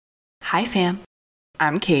Hi, fam.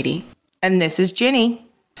 I'm Katey. And this is Ginny.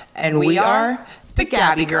 And we are the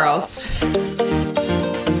Gabby Girls.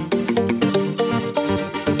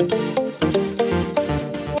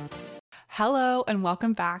 Hello and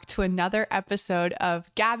welcome back to another episode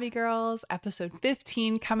of Gabby Girls, episode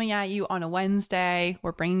 15, coming at you on a Wednesday.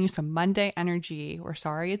 We're bringing you some Monday energy. We're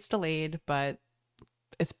sorry it's delayed, but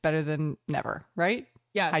it's better than never, right?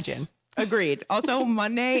 Yes. Hi, Jen. Agreed. Also,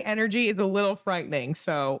 Monday energy is a little frightening,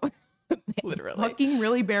 so Literally. fucking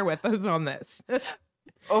really bear with us on this.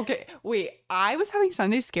 Okay, wait. I was having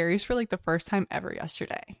Sunday scaries for like the first time ever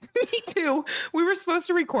yesterday. Me too. We were supposed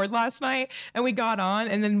to record last night and we got on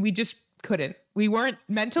and then we just couldn't. We weren't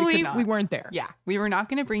mentally, we weren't there. Yeah, we were not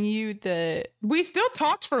going to bring you the... We still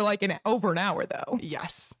talked for like over an hour though.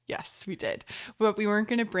 Yes, we did. But we weren't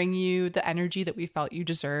going to bring you the energy that we felt you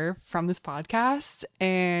deserve from this podcast.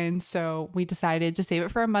 And so we decided to save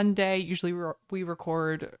it for a Monday. Usually we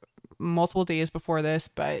record multiple days before this,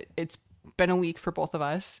 but it's been a week for both of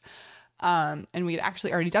us. And we'd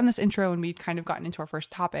actually already done this intro and we'd kind of gotten into our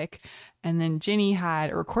first topic. And then Ginny had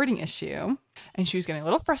a recording issue and she was getting a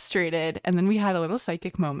little frustrated. And then we had a little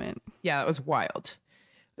psychic moment. Yeah, it was wild.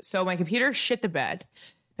 So my computer shit the bed.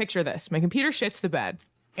 Picture this. My computer shits the bed.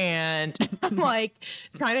 And I'm like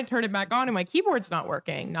trying to turn it back on and my keyboard's not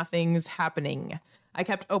working. Nothing's happening. I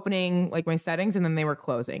kept opening like my settings and then they were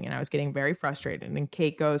closing and I was getting very frustrated. And then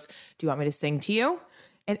Kate goes, "Do you want me to sing to you?"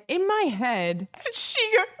 And in my head,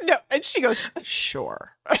 she goes,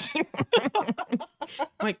 "Sure." I'm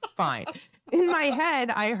like, fine. In my head,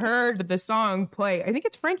 I heard the song play. I think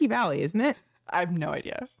it's Frankie Valli, isn't it? I have no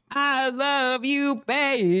idea. "I love you,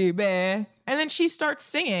 baby." And then she starts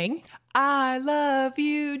singing, "I love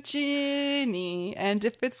you, Ginny, and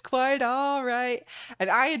if it's quite all right." And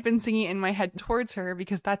I had been singing in my head towards her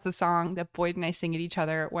because that's the song that Boyd and I sing at each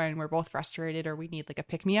other when we're both frustrated or we need like a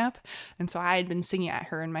pick-me-up. And so I had been singing at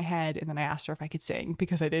her in my head, and then I asked her if I could sing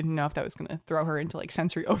because I didn't know if that was going to throw her into like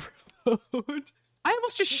sensory overload. I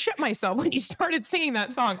almost just shit myself when you started singing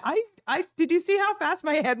that song. I did you see how fast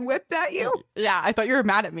my head whipped at you? Yeah, I thought you were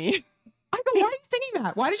mad at me. I go, "Why are you singing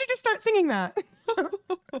that? Why did you just start singing that?"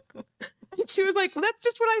 And she was like, "Well, that's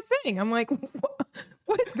just what I sing." I'm like,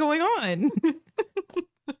 what is going on?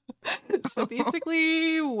 So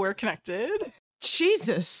basically, we're connected.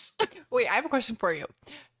 Jesus. Wait, I have a question for you.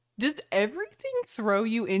 Does everything throw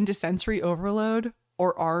you into sensory overload,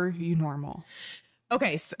 or are you normal?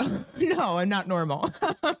 Okay, so no, I'm not normal.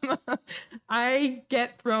 I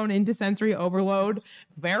get thrown into sensory overload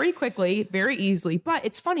very quickly, very easily. But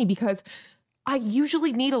it's funny because I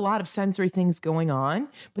usually need a lot of sensory things going on,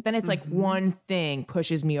 but then it's like one thing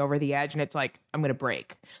pushes me over the edge and it's like, I'm going to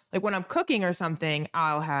break. Like when I'm cooking or something,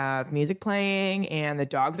 I'll have music playing and the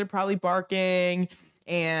dogs are probably barking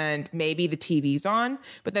and maybe the TV's on.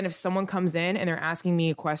 But then if someone comes in and they're asking me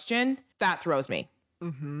a question, that throws me.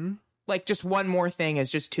 Mm-hmm. Like just one more thing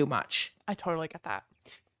is just too much. I totally get that.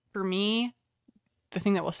 For me, the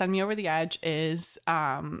thing that will send me over the edge is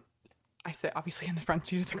I sit obviously in the front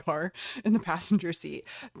seat of the car in the passenger seat.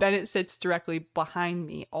 Bennett sits directly behind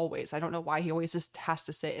me always. I don't know why he always just has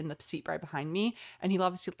to sit in the seat right behind me. And he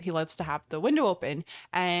loves to have the window open.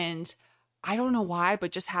 And I don't know why,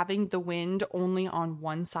 but just having the wind only on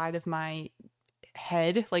one side of my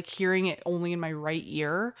head, like hearing it only in my right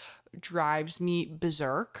ear, drives me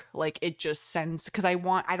berserk. Like it just sends, because I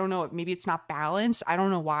don't know, maybe it's not balanced. I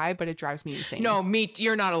don't know why, but it drives me insane. No,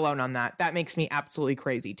 you're not alone on that. That makes me absolutely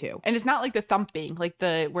crazy too. And it's not like the thumping, like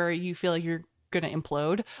the where you feel like you're gonna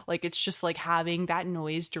implode. Like it's just like having that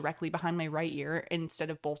noise directly behind my right ear instead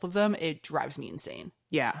of both of them. It drives me insane.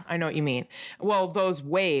 Yeah, I know what you mean. Well, those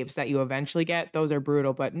waves that you eventually get, those are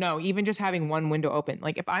brutal. But no, even just having one window open.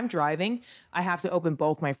 Like if I'm driving, I have to open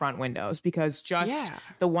both my front windows because just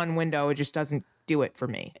the one window, it just doesn't do it for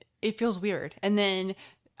me. It feels weird. And then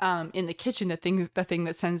in the kitchen, the thing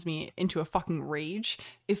that sends me into a fucking rage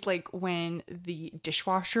is like when the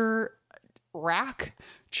dishwasher rack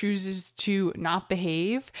chooses to not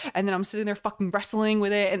behave, and then I'm sitting there fucking wrestling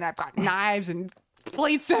with it, and I've got knives and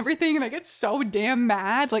plates and everything, and I get so damn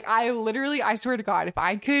mad. Like I swear to God, if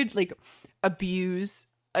I could like abuse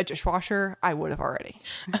a dishwasher, I would have already.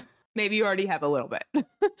 Maybe you already have a little bit.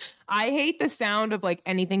 I hate the sound of like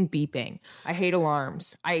anything beeping. I hate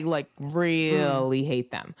alarms. I like really hate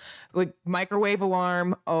them. Like microwave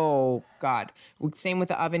alarm. Oh God. Same with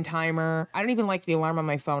the oven timer. I don't even like the alarm on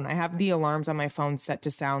my phone. I have the alarms on my phone set to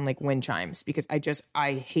sound like wind chimes because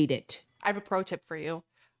I hate it. I have a pro tip for you.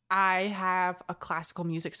 I have a classical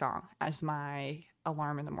music song as my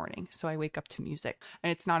alarm in the morning. So I wake up to music,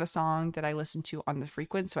 and it's not a song that I listen to on the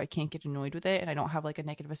frequent, so I can't get annoyed with it, and I don't have like a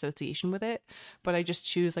negative association with it, but I just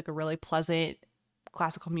choose like a really pleasant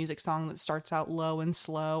classical music song that starts out low and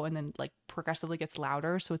slow and then like progressively gets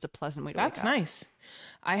louder, so it's a pleasant way to wake up. That's nice.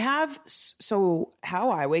 I have, so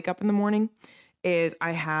how I wake up in the morning is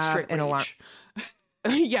I have Straight an alarm.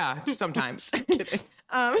 Yeah, sometimes.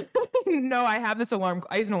 No, I have this alarm.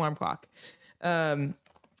 I use an alarm clock. And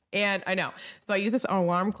I know. So I use this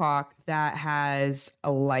alarm clock that has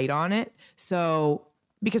a light on it. So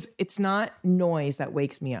because it's not noise that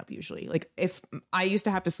wakes me up usually. Like if I used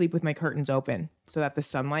to have to sleep with my curtains open so that the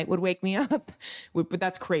sunlight would wake me up, but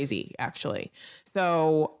that's crazy actually.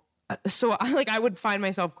 So I would find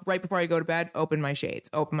myself right before I go to bed, open my shades,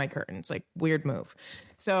 open my curtains, like weird move.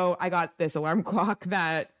 So I got this alarm clock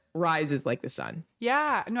that rises like the sun.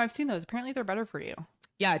 Yeah, no, I've seen those. Apparently they're better for you.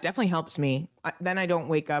 Yeah, it definitely helps me. Then I don't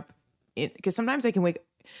wake up because sometimes I can wake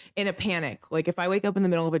in a panic. Like if I wake up in the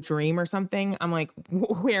middle of a dream or something, I'm like,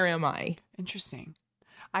 where am I? Interesting.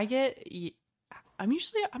 I'm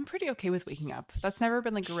pretty okay with waking up. That's never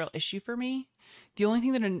been like a real issue for me. The only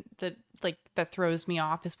thing that throws me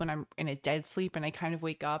off is when I'm in a dead sleep and I kind of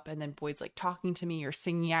wake up and then Boyd's like talking to me or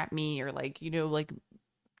singing at me or like, like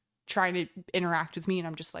trying to interact with me, and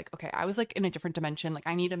I'm just like, okay, I was like in a different dimension. Like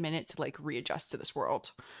I need a minute to like readjust to this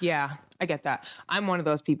world. Yeah, I get that. I'm one of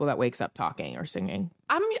those people that wakes up talking or singing.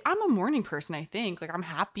 I'm a morning person, I think. Like I'm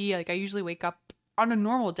happy. Like I usually wake up on a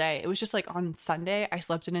normal day. It was just like on Sunday, I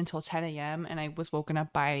slept in until 10 a.m. and I was woken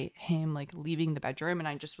up by him like leaving the bedroom, and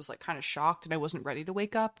I just was like kind of shocked and I wasn't ready to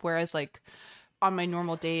wake up. Whereas like on my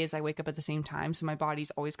normal days, I wake up at the same time. So my body's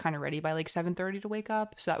always kind of ready by like 7:30 to wake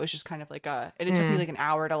up. So that was just kind of like and it took me like an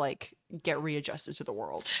hour to like get readjusted to the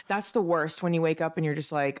world. That's the worst when you wake up and you're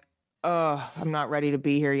just like, oh, I'm not ready to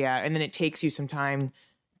be here yet. And then it takes you some time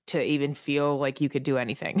to even feel like you could do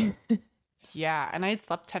anything. Yeah, and I had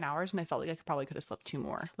slept 10 hours, and I felt like I probably could have slept 2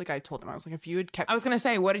 more. Like I told him, I was like, if you had kept... I was going to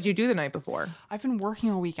say, what did you do the night before? I've been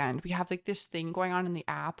working all weekend. We have like this thing going on in the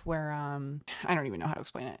app where, I don't even know how to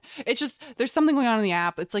explain it. It's just, there's something going on in the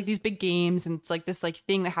app. It's like these big games, and it's like this like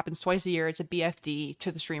thing that happens twice a year. It's a BFD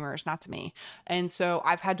to the streamers, not to me. And so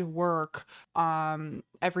I've had to work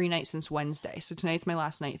every night since Wednesday. So tonight's my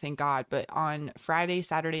last night, thank God. But on Friday,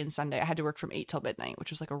 Saturday, and Sunday, I had to work from 8 till midnight, which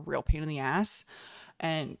was like a real pain in the ass.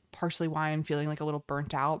 And partially why I'm feeling like a little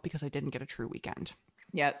burnt out, because I didn't get a true weekend.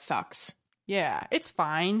 Yeah, it sucks. Yeah, it's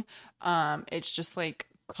fine. It's just like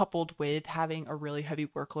coupled with having a really heavy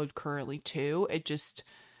workload currently too. It just,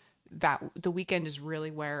 that the weekend is really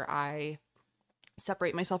where I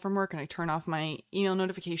separate myself from work and I turn off my email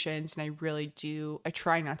notifications, and I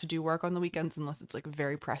try not to do work on the weekends unless it's like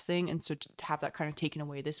very pressing. And so to have that kind of taken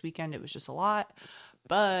away this weekend, it was just a lot.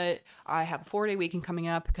 But I have a 4-day weekend coming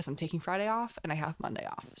up because I'm taking Friday off and I have Monday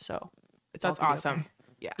off. So that's awesome. Okay.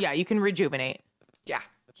 Yeah. Yeah, you can rejuvenate. Yeah.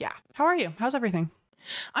 Yeah. How are you? How's everything?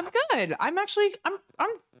 I'm good. I'm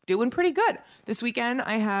doing pretty good. This weekend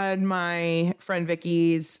I had my friend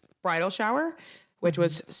Vicky's bridal shower, which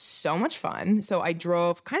was so much fun. So I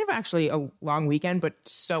drove, kind of actually a long weekend, but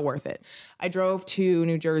so worth it. I drove to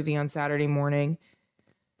New Jersey on Saturday morning.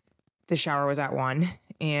 The shower was at 1,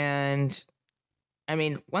 and I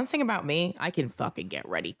mean, one thing about me, I can fucking get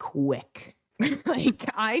ready quick. Like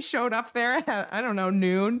I showed up there at, I don't know,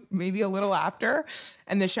 noon, maybe a little after,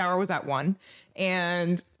 and the shower was at 1,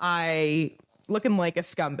 and I looking like a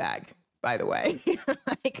scumbag, by the way.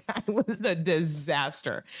 Like I was a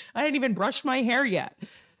disaster. I hadn't even brushed my hair yet.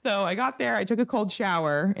 So I got there, I took a cold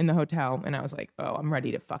shower in the hotel, and I was like, oh, I'm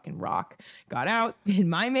ready to fucking rock. Got out, did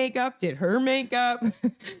my makeup, did her makeup.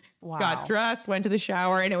 Wow. Got dressed, went to the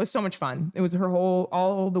shower, and it was so much fun. It was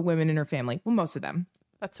all the women in her family. Well, most of them.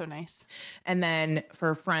 That's so nice. And then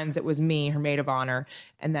for friends, it was me, her maid of honor,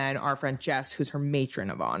 and then our friend Jess, who's her matron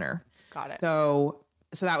of honor. Got it. So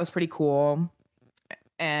that was pretty cool.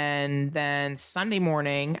 And then Sunday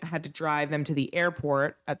morning, I had to drive them to the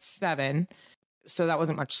airport at 7. So that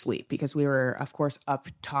wasn't much sleep because we were, of course, up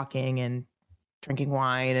talking and drinking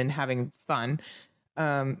wine and having fun.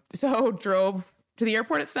 So drove to the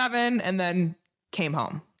airport at 7 and then came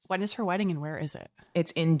home. When is her wedding and where is it?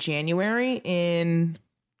 It's in January in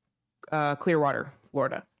Clearwater,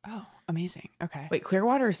 Florida. Oh, amazing. Okay. Wait,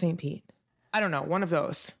 Clearwater or St. Pete? I don't know. One of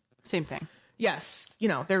those. Same thing. Yes.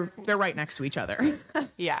 They're right next to each other.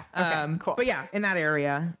 Yeah. Okay, cool. But yeah, in that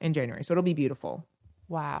area in January. So it'll be beautiful.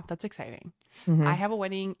 Wow. That's exciting. Mm-hmm. I have a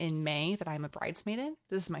wedding in May that I'm a bridesmaid in.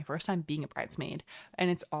 This is my first time being a bridesmaid.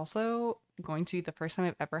 And it's also going to be the first time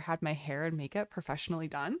I've ever had my hair and makeup professionally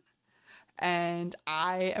done. And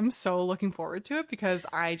I am so looking forward to it because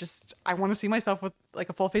I want to see myself with like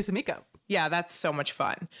a full face of makeup. Yeah, that's so much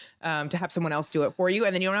fun to have someone else do it for you.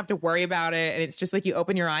 And then you don't have to worry about it. And it's just like you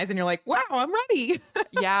open your eyes and you're like, wow, I'm ready.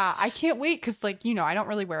 Yeah, I can't wait because, like, you know, I don't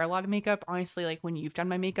really wear a lot of makeup. Honestly, like, when you've done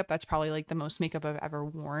my makeup, that's probably like the most makeup I've ever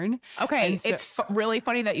worn. Okay, And so- it's really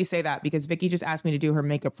funny that you say that because Vicky just asked me to do her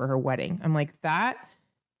makeup for her wedding. I'm like, that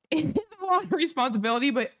is a lot of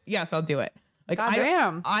responsibility, but yes, I'll do it. Like,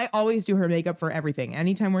 Goddamn. I always do her makeup for everything.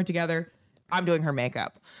 Anytime we're together, I'm doing her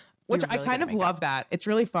makeup. Which You're really I kind good of at makeup. love that. It's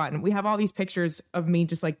really fun. We have all these pictures of me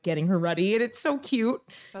just like getting her ready and it's so cute.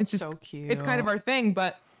 That's it's just, so cute. It's kind of our thing.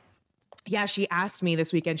 But yeah, she asked me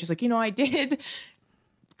this weekend. She's like, you know, I did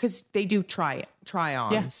because they do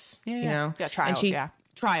try-ons. Yeah, You know? Yeah, trials, And she, yeah.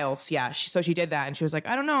 Trials, yeah. So she did that and she was like,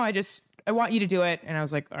 I don't know. I want you to do it. And I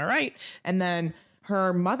was like, all right. And then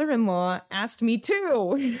her mother-in-law asked me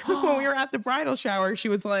too when we were at the bridal shower. She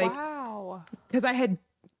was like, Wow. because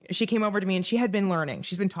she came over to me and she had been learning.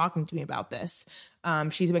 She's been talking to me about this.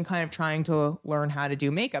 She's been kind of trying to learn how to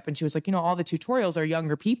do makeup. And she was like, you know, all the tutorials are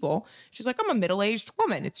younger people. She's like, I'm a middle-aged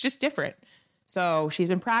woman. It's just different. So she's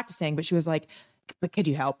been practicing, but she was like, but could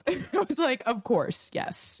you help? I was like, of course.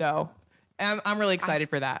 Yes. So I'm really excited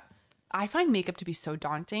for that. I find makeup to be so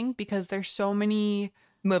daunting because there's so many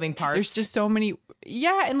Moving parts. There's just so many,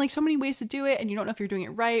 and like so many ways to do it, and you don't know if you're doing it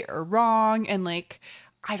right or wrong, and like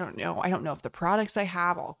I don't know if the products I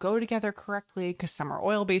have all go together correctly because some are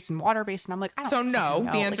oil based and water based, and I'm like, I don't So no, fucking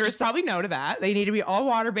know. the answer Like, is probably no to that. They need to be all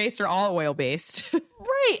water based or all oil based.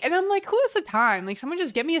 right, and I'm like, who has the time? Like, someone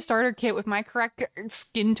just get me a starter kit with my correct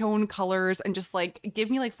skin tone colors and just like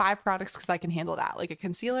give me like 5 products because I can handle that, like a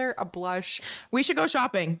concealer, a blush. We should go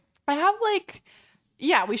shopping. I have like,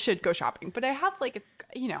 yeah, we should go shopping, but I have like,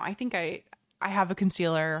 you know, I think I have a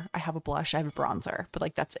concealer, I have a blush, I have a bronzer, but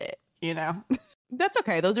like that's it, you know. That's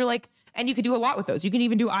okay. Those are like, and you could do a lot with those. You can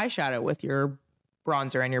even do eyeshadow with your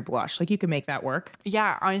bronzer and your blush. Like you can make that work.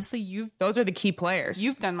 Yeah, honestly, Those are the key players.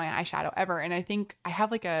 you've done my eyeshadow ever, and I think I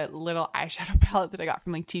have like a little eyeshadow palette that I got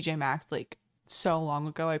from like TJ Maxx like so long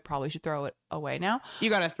ago. I probably should throw it away now. You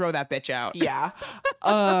got to throw that bitch out. Yeah.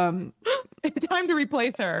 It's time to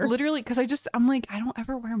replace her. Literally, because I'm like, I don't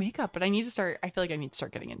ever wear makeup, but I feel like I need to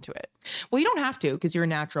start getting into it. Well, you don't have to because you're a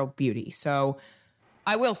natural beauty. So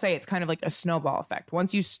I will say it's kind of like a snowball effect.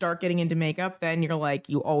 Once you start getting into makeup, then you're like,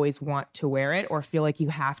 you always want to wear it or feel like you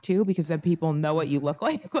have to because then people know what you look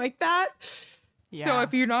like that. Yeah. So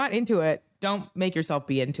if you're not into it, don't make yourself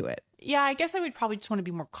be into it. Yeah, I guess I would probably just want to be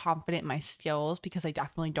more confident in my skills because I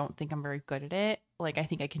definitely don't think I'm very good at it. Like, I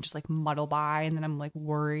think I can just like muddle by, and then I'm like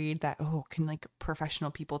worried that, can like professional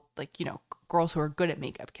people, like, you know, girls who are good at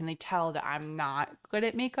makeup, can they tell that I'm not good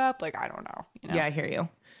at makeup? Like, I don't know. You know? Yeah, I hear you.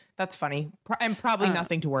 That's funny. And probably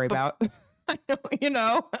nothing to worry about. You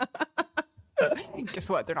know? Guess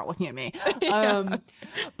what? They're not looking at me.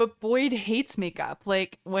 But Boyd hates makeup.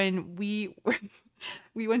 Like, when we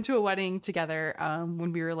went to a wedding together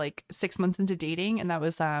when we were like 6 months into dating, and that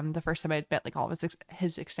was the first time I'd met like all of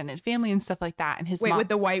his extended family and stuff like that. And his Wait, mom, with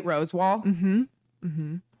the white rose wall?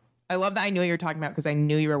 Mm-hmm. I love that I knew what you were talking about because I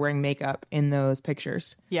knew you were wearing makeup in those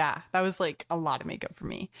pictures. yeah, that was like a lot of makeup for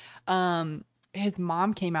me. His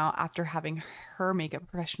mom came out after having her makeup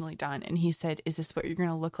professionally done, and he said, "Is this what you're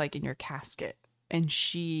gonna look like in your casket?" And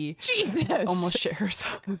she Jesus. almost shit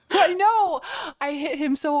herself. I know. I hit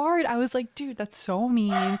him so hard. I was like, dude, that's so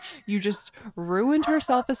mean. You just ruined her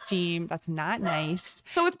self-esteem. That's not nice.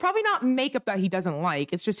 So it's probably not makeup that he doesn't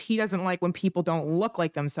like. It's just he doesn't like when people don't look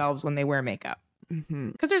like themselves when they wear makeup.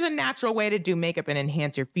 Because there's a natural way to do makeup and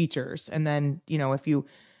enhance your features. And then, you know,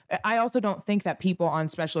 I also don't think that people on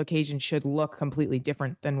special occasions should look completely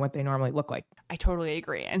different than what they normally look like. I totally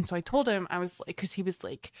agree. And so I told him, I was like, because he was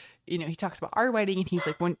like, you know, he talks about our wedding and he's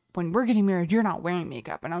like, when we're getting married, you're not wearing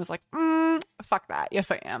makeup. And I was like, fuck that.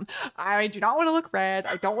 Yes, I am. I do not want to look red.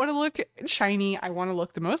 I don't want to look shiny. I want to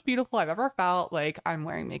look the most beautiful I've ever felt. Like, I'm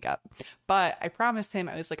wearing makeup. But I promised him,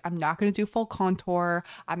 I was like, I'm not going to do full contour.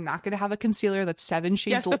 I'm not going to have a concealer that's 7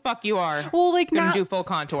 shades. Yes, the fuck you are. Well, like, Gonna not do full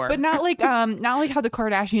contour. but not like how the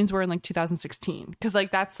Kardashians were in like 2016, because like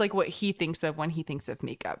that's like what he thinks of when he thinks of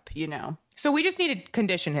makeup, you know. So we just need to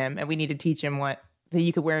condition him and we need to teach him that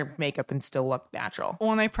you could wear makeup and still look natural.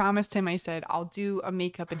 When I promised him, I said, I'll do a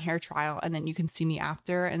makeup and hair trial, and then you can see me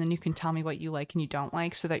after, and then you can tell me what you like and you don't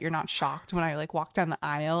like, so that you're not shocked when I like walk down the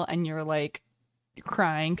aisle and you're like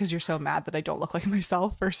crying because you're so mad that I don't look like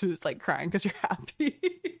myself versus like crying because you're happy.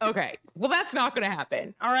 Okay. Well, that's not going to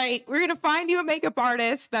happen. All right. We're going to find you a makeup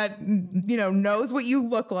artist that, you know, knows what you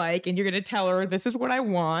look like. And you're going to tell her, this is what I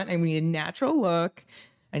want. I need a natural look.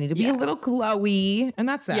 I need to be a little glowy. And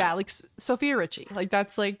that's that. Yeah, like Sophia Richie. Like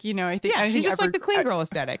that's like, you know, I think. Yeah, she's just like the clean I- girl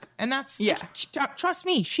aesthetic. And that's, Yeah. trust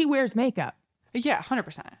me, she wears makeup. Yeah,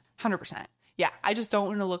 100%. 100%. Yeah, I just don't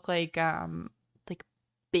want to look like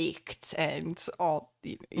baked and all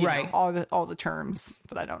you Right. know, all the terms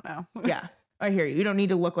that I don't know. Yeah, I hear you. You don't need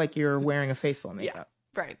to look like you're wearing a face full of makeup.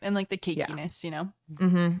 Right. And like the cakiness, you know.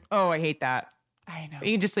 Mm-hmm. Oh, I hate that. I know.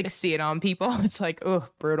 You can just like see it on people. It's like, oh,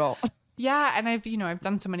 brutal. Yeah, and I've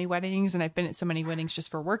done so many weddings, and I've been at so many weddings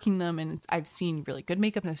just for working them, and I've seen really good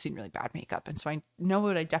makeup and I've seen really bad makeup, and so I know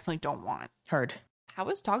what I definitely don't want. Heard. How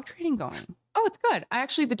is dog training going? Oh, it's good.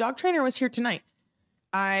 The dog trainer was here tonight.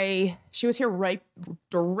 She was here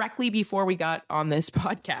directly before we got on this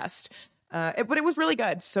podcast. But it was really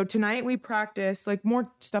good. So tonight we practiced like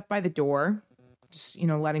more stuff by the door, just,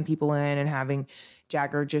 letting people in and having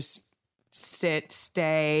Jagger just sit,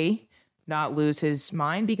 stay, not lose his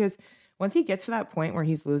mind, because once he gets to that point where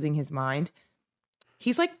he's losing his mind,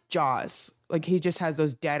 he's like Jaws. Like he just has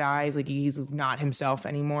those dead eyes. Like he's not himself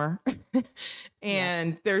anymore.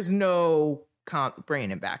 And there's no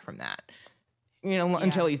bringing him back from that,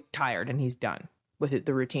 until he's tired and he's done with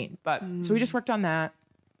the routine. But so we just worked on that,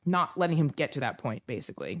 not letting him get to that point,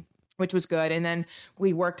 basically, which was good. And then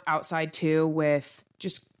we worked outside too with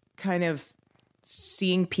just kind of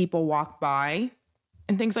seeing people walk by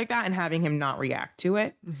and things like that and having him not react to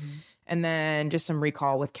it. And then just some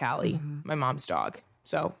recall with Callie, my mom's dog.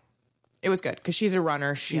 So it was good because she's a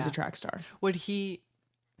runner. She's a track star. Would he,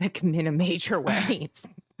 like, in a major way?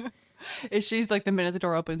 is she like the minute the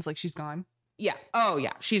door opens, like she's gone? Yeah. Oh,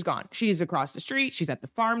 yeah. She's gone. She's across the street. She's at the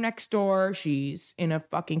farm next door. She's in a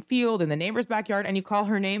fucking field in the neighbor's backyard. And you call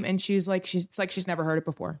her name and she's like she's never heard it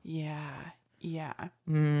before. Yeah. Yeah.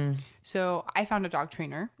 So I found a dog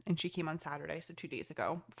trainer and she came on Saturday. So 2 days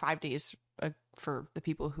ago, 5 days for the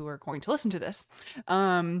people who are going to listen to this.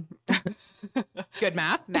 Good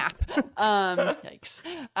math. Yikes.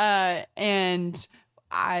 And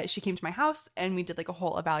she came to my house and we did like a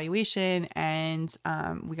whole evaluation, and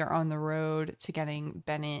we are on the road to getting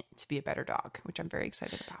Bennett to be a better dog, which I'm very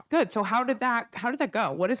excited about. Good. So how did that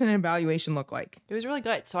go? What does an evaluation look like? It was really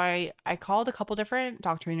good. So I called a couple different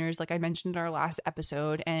dog trainers, like I mentioned in our last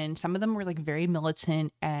episode, and some of them were like very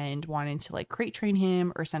militant and wanted to like crate train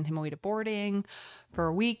him or send him away to boarding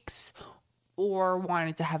for weeks, or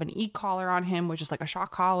wanted to have an e-collar on him, which is like a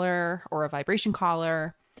shock collar or a vibration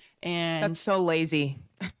collar. And that's so lazy.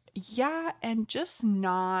 Yeah, and just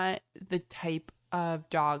not the type of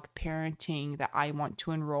dog parenting that I want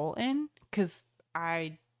to enroll in, because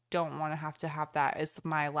I don't want to have that as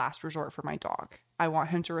my last resort for my dog. I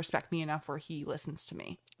want him to respect me enough where he listens to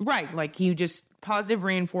me. Right. Like you just positive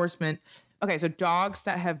reinforcement. Okay, so dogs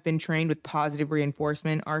that have been trained with positive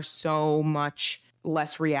reinforcement are so much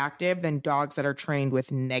less reactive than dogs that are trained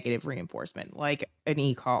with negative reinforcement, like an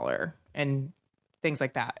e-collar and things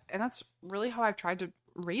like that. And that's really how I've tried to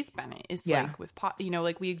raise Bennett, is Yeah. like with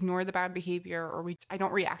like we ignore the bad behavior, or I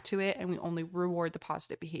don't react to it, and we only reward the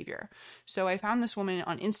positive behavior. So I found this woman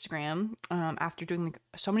on Instagram after doing like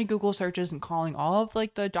so many Google searches and calling all of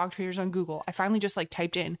like the dog trainers on Google. I finally just like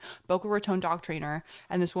typed in Boca Raton dog trainer,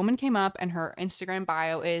 and this woman came up, and her Instagram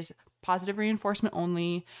bio is positive reinforcement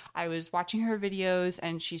only. I was watching her videos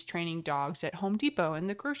and she's training dogs at Home Depot and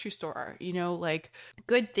the grocery store, like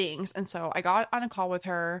good things. And so I got on a call with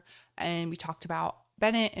her and we talked about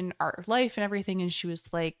Bennett and our life and everything. And she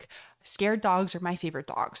was like, scared dogs are my favorite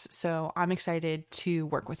dogs, so I'm excited to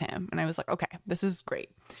work with him. And I was like, okay, this is great.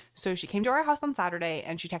 So she came to our house on Saturday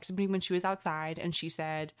and she texted me when she was outside and she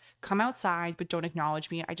said, come outside, but don't acknowledge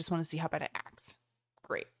me. I just want to see how Bennett acts.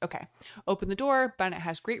 Great. Okay. Open the door. Bennett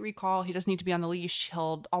has great recall. He doesn't need to be on the leash.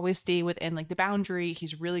 He'll always stay within like the boundary.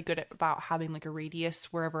 He's really good about having like a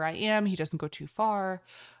radius wherever I am. He doesn't go too far.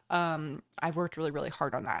 I've worked really, really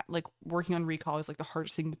hard on that. Like working on recall is like the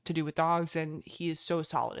hardest thing to do with dogs, and he is so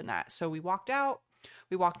solid in that. So we walked out.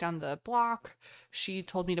 We walked down the block. She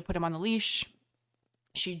told me to put him on the leash.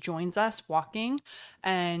 She joins us walking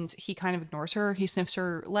and he kind of ignores her. He sniffs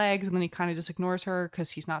her legs and then he kind of just ignores her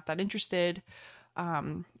because he's not that interested.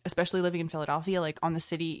 Especially living in Philadelphia, like on the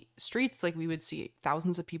city streets, like we would see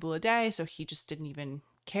thousands of people a day. So he just didn't even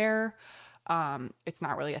care. It's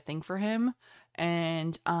not really a thing for him.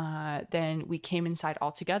 And then we came inside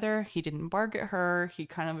all together. He didn't bark at her. He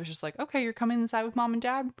kind of was just like, okay, you're coming inside with mom and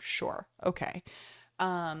dad? Sure. Okay.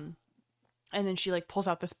 And then she like pulls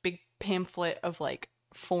out this big pamphlet of like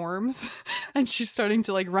forms and she's starting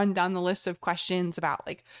to like run down the list of questions about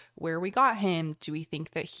like where we got him. Do we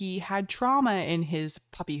think that he had trauma in his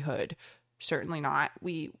puppyhood? Certainly not.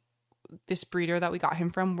 This breeder that we got him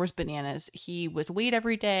from was bananas. He was weighed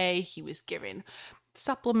every day. He was given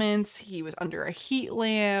supplements. He was under a heat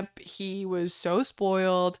lamp. He was so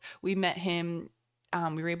spoiled. We met him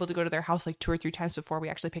We were able to go to their house like 2 or 3 times before we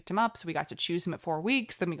actually picked him up. So we got to choose him at 4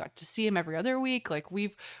 weeks. Then we got to see him every other week. Like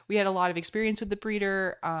we had a lot of experience with the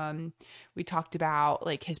breeder. We talked about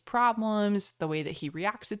like his problems, the way that he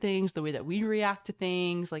reacts to things, the way that we react to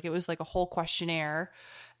things. Like it was like a whole questionnaire.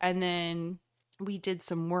 And then we did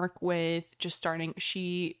some work with just starting.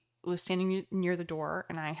 She was standing near the door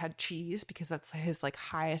and I had cheese because that's his like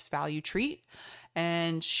highest value treat.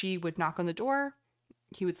 And she would knock on the door.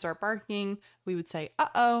 He would start barking. We would say,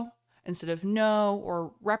 uh-oh, instead of no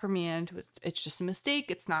or reprimand. It's just a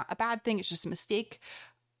mistake. It's not a bad thing. It's just a mistake.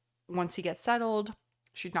 Once he gets settled,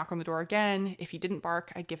 she'd knock on the door again. If he didn't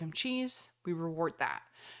bark, I'd give him cheese. We reward that.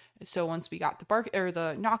 So once we got the bark or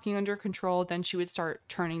the knocking under control, then she would start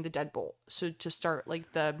turning the deadbolt. So to start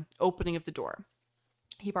like the opening of the door.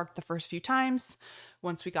 He barked the first few times.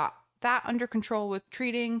 Once we got that under control with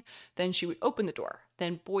treating, then she would open the door.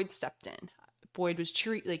 Then Boyd stepped in. Boyd was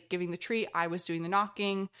giving the treat. I was doing the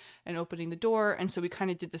knocking and opening the door. And so we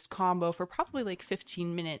kind of did this combo for probably like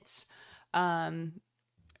 15 minutes. And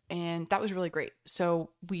that was really great.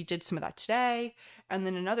 So we did some of that today. And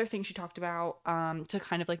then another thing she talked about to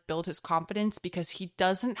kind of like build his confidence, because he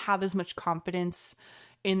doesn't have as much confidence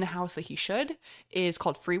in the house that he should, is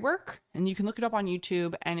called free work. And you can look it up on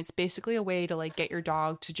YouTube, and it's basically a way to like get your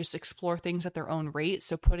dog to just explore things at their own rate.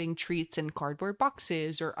 So putting treats in cardboard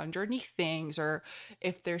boxes or underneath things, or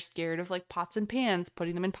if they're scared of like pots and pans,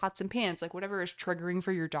 putting them in pots and pans, like whatever is triggering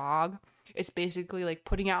for your dog. It's basically like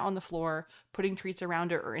putting it out on the floor, putting treats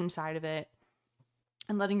around it or inside of it,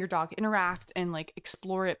 and letting your dog interact and like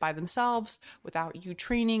explore it by themselves without you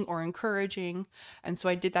training or encouraging. And so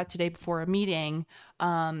I did that today before a meeting.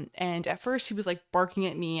 And at first he was like barking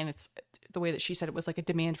at me, and it's the way that she said it was like a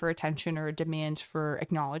demand for attention or a demand for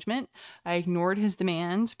acknowledgement. I ignored his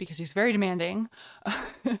demand because he's very demanding.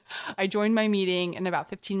 I joined my meeting, and about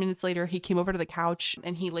 15 minutes later, he came over to the couch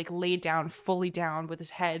and he like laid down fully down with his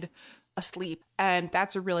head asleep. And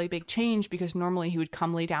that's a really big change, because normally he would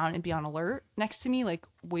come lay down and be on alert next to me, like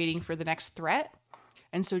waiting for the next threat.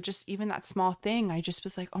 And so just even that small thing, I just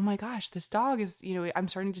was like, oh my gosh, this dog is, I'm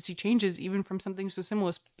starting to see changes even from something so simple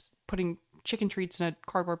as putting chicken treats in a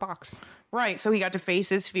cardboard box. Right. So he got to face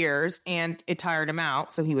his fears, and it tired him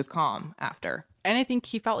out. So he was calm after. And I think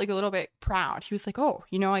he felt like a little bit proud. He was like, oh,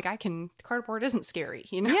 like cardboard isn't scary,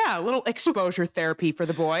 Yeah, a little exposure therapy for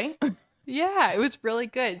the boy. Yeah, it was really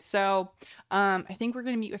good. So I think we're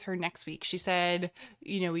going to meet with her next week. She said,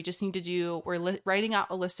 we just need to we're writing out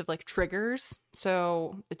a list of like triggers.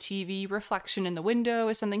 So the TV reflection in the window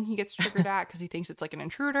is something he gets triggered at because he thinks it's like an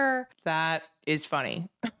intruder. That is funny.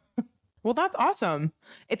 Well, that's awesome.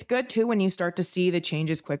 It's good too when you start to see the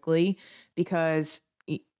changes quickly, because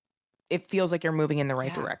it feels like you're moving in the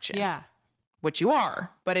right direction. Yeah. Which you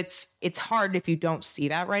are, but it's hard if you don't see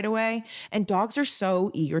that right away. And dogs are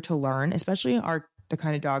so eager to learn, especially the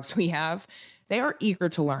kind of dogs we have. They are eager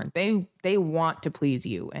to learn. They want to please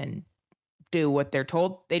you and do what they're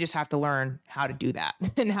told. They just have to learn how to do that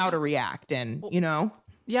and how to react. And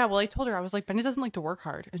Yeah, well, I told her, I was like, Bennett doesn't like to work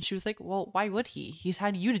hard. And she was like, well, why would he? He's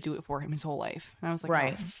had you to do it for him his whole life. And I was like,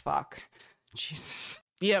 right. Oh, fuck. Jesus.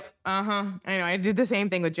 Yep. I know. I did the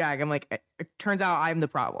same thing with Jag. I'm like, it turns out I'm the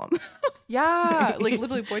problem. Yeah. Like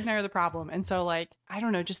literally Boyd and I are the problem. And so like, I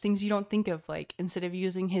don't know, just things you don't think of, like instead of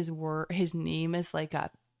using his name as like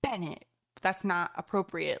a Bennett, that's not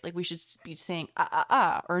appropriate. Like we should be saying,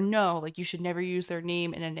 or no, like you should never use their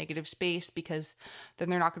name in a negative space, because then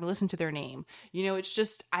they're not going to listen to their name. It's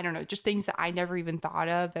just, I don't know, just things that I never even thought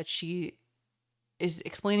of that she is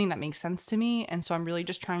explaining that makes sense to me. And so I'm really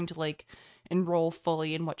just trying to like enroll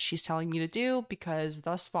fully in what she's telling me to do, because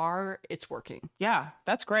thus far it's working. Yeah,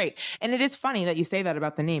 that's great. And it is funny that you say that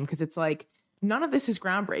about the name, because it's like none of this is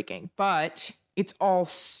groundbreaking, but it's all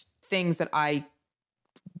things that I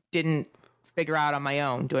didn't figure out on my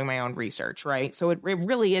own, doing my own research, right? So it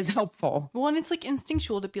really is helpful. Well, and it's like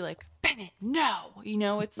instinctual to be like, Bennett,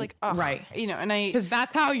 no, it's like, oh, right. And I, because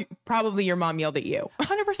that's how probably your mom yelled at you.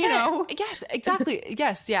 100%. Yes, exactly.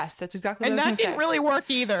 yes, that's exactly what and I was that didn't really work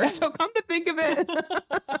either. So come to think of it.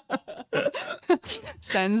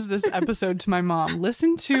 Sends this episode to my mom.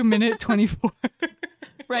 Listen to minute 24.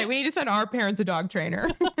 Right. We need to send our parents a dog trainer.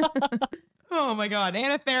 Oh my God.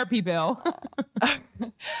 And a therapy bill.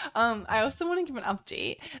 I also want to give an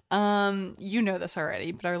update. You know this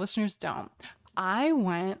already, but our listeners don't. I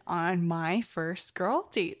went on my first girl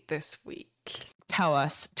date this week. Tell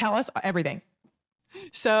us everything.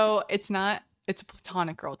 So it's not It's a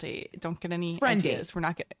platonic girl date. Don't get any Friend ideas. date.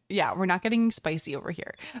 We're not getting spicy over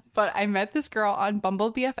here. But I met this girl on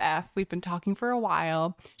Bumble BFF. We've been talking for a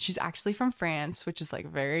while. She's actually from France, which is like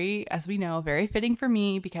very, as we know, very fitting for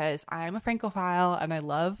me because I'm a Francophile and I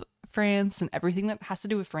love France and everything that has to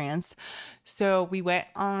do with France. So we went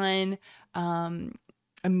on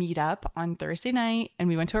a meetup on Thursday night and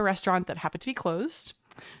we went to a restaurant that happened to be closed.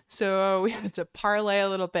 So we had to parlay a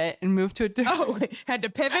little bit and move to a different... had to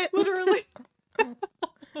pivot? Literally.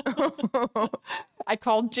 I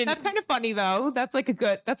called Ginny. That's kind of funny though. That's a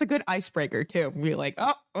good icebreaker too. Be like,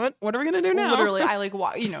 oh, what are we gonna do now? Literally, I like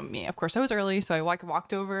you know me. Of course, I was early, so I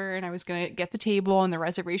walked over and I was gonna get the table, and the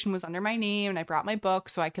reservation was under my name, and I brought my book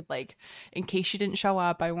so I could like, in case she didn't show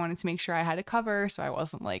up, I wanted to make sure I had a cover, so I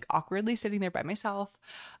wasn't like awkwardly sitting there by myself.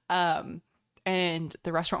 And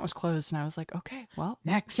the restaurant was closed, and I was like, okay, well,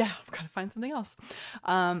 next. Yeah, I've got to find something else.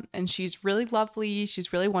 And she's really lovely.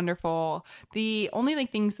 She's really wonderful. The only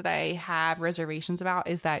like things that I have reservations about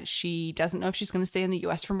is that she doesn't know if she's going to stay in the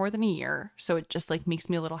US for more than a year. So it just like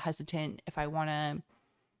makes me a little hesitant if I want to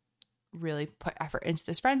really put effort into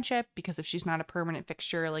this friendship, because if she's not a permanent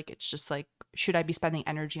fixture, like it's just like, should I be spending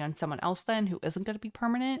energy on someone else then who isn't going to be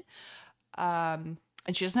permanent? And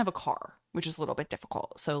she doesn't have a car, which is a little bit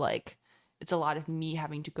difficult. So like, it's a lot of me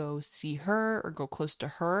having to go see her or go close to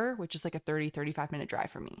her, which is like a 35 minute drive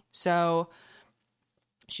for me. So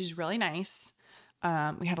she's really nice.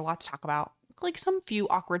 We had a lot to talk about, like some few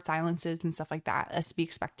awkward silences and stuff like that, as to be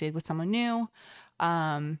expected with someone new.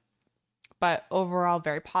 But overall,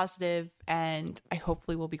 very positive, and I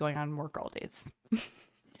hopefully will be going on more girl dates.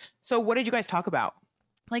 So what did you guys talk about?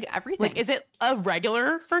 Like everything. Like, is it a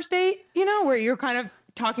regular first date, where you're kind of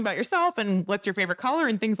talking about yourself and what's your favorite color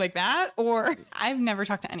and things like that? Or I've never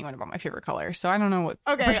talked to anyone about my favorite color, so I don't know what.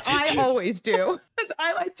 Okay, I always do.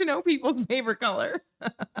 I like to know people's favorite color.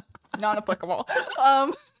 Not applicable.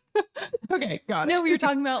 Okay, got it. No, we were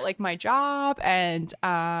talking about like my job, and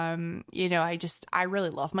I really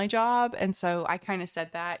love my job, and so I kind of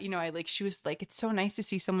said that, she was like, it's so nice to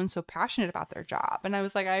see someone so passionate about their job, and I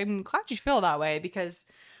was like, I'm glad you feel that way, because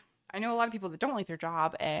I know a lot of people that don't like their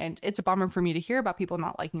job, and it's a bummer for me to hear about people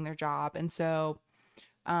not liking their job. And so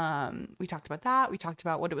we talked about that. We talked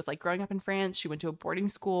about what it was like growing up in France. She went to a boarding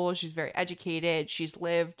school. She's very educated. She's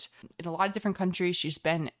lived in a lot of different countries. She's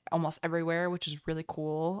been almost everywhere, which is really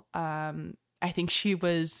cool. I think she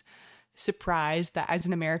was surprised that as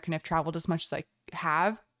an American, I've traveled as much as I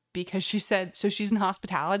have, because she said, so she's in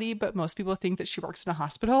hospitality, but most people think that she works in a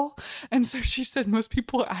hospital. And so she said most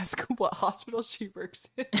people ask what hospital she works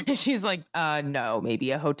in. She's like, no,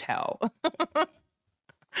 maybe a hotel.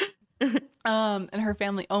 And her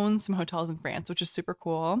family owns some hotels in France, which is super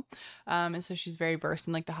cool. And so she's very versed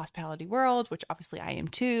in like the hospitality world, which obviously I am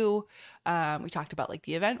too. We talked about like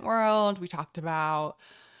the event world. We talked about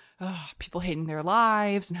people hating their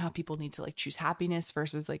lives and how people need to like choose happiness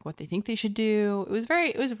versus like what they think they should do.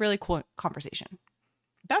 It was a really cool conversation.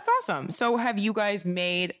 That's awesome. So have you guys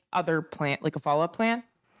made other like a follow-up plan?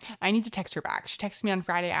 I need to text her back. She texted me on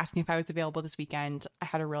Friday asking if I was available this weekend. I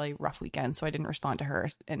had a really rough weekend, so I didn't respond to her,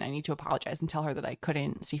 and I need to apologize and tell her that I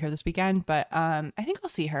couldn't see her this weekend. But I think I'll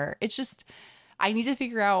see her. It's just, I need to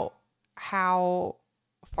figure out how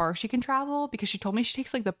far she can travel, because she told me she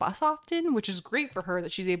takes like the bus often, which is great for her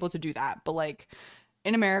that she's able to do that. But like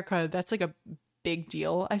in America, that's like a big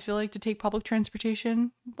deal, I feel like, to take public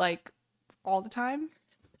transportation like all the time.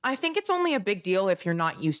 I think it's only a big deal if you're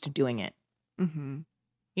not used to doing it. Mm-hmm.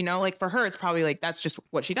 Like for her, it's probably like, that's just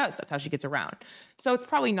what she does. That's how she gets around. So it's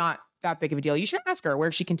probably not that big of a deal. You should ask her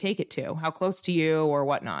where she can take it to, how close to you or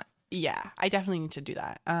whatnot. Yeah, I definitely need to do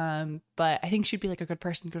that. But I think she'd be like a good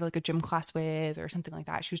person to go to like a gym class with or something like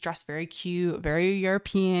that. She was dressed very cute, very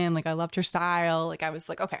European. Like I loved her style. Like I was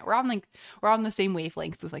like, okay, we're on the same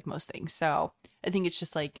wavelength with like most things. So I think it's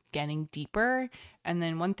just like getting deeper. And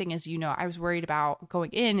then one thing is, I was worried about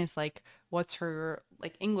going in is like, what's her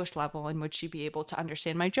like English level, and would she be able to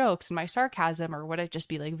understand my jokes and my sarcasm, or would it just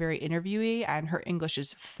be like very interviewee? And her English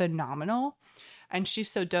is phenomenal. And she's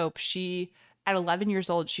so dope. At 11 years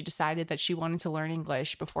old, she decided that she wanted to learn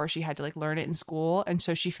English before she had to like learn it in school. And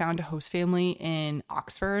so she found a host family in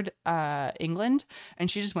Oxford, England. And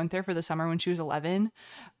she just went there for the summer when she was 11,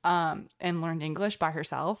 and learned English by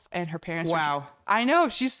herself. And her parents. Wow. I know.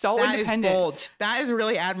 She's so independent. That is bold. That is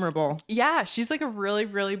really admirable. Yeah. She's like a really,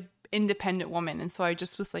 really independent woman. And so I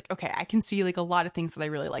just was like, okay, I can see like a lot of things that I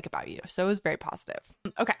really like about you. So it was very positive.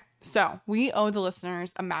 Okay. So we owe the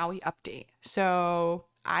listeners a Maui update. So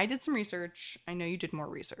I did some research. I know you did more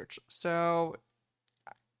research. So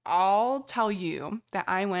I'll tell you that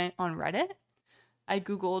I went on Reddit, I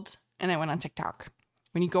Googled, and I went on TikTok.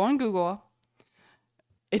 When you go on Google,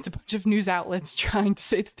 It's a bunch of news outlets trying to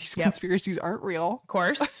say that these conspiracies aren't real. Of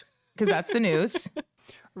course, because that's the news.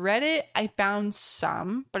 Reddit, I found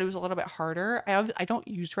some, but it was a little bit harder. I don't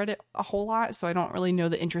use Reddit a whole lot, so I don't really know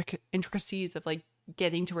the intricacies of like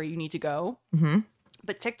getting to where you need to go. Mm-hmm.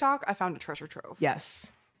 But TikTok, I found a treasure trove.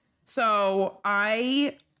 Yes. So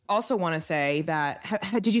I also want to say that,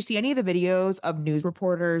 did you see any of the videos of news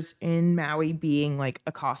reporters in Maui being like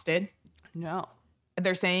accosted? No.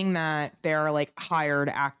 They're saying that they're like hired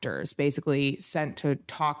actors basically sent to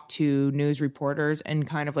talk to news reporters and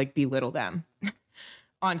kind of like belittle them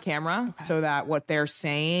on camera, so that what they're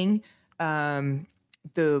saying,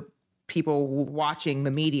 the people watching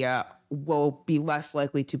the media will be less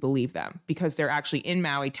likely to believe them because they're actually in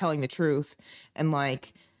Maui telling the truth. And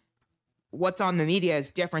like what's on the media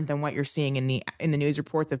is different than what you're seeing in the news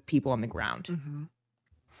reports of people on the ground. Mm-hmm.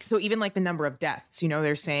 So even like the number of deaths, you know,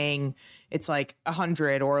 they're saying it's like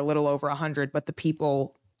 100 or a little over 100, but the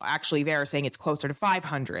people actually there are saying it's closer to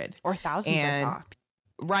 500 or thousands. I saw.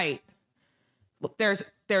 Right.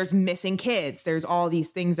 There's missing kids. There's all these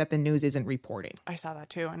things that the news isn't reporting. I saw that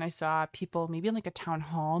too. And I saw people maybe in like a town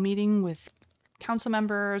hall meeting with council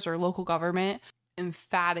members or local government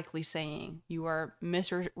emphatically saying you are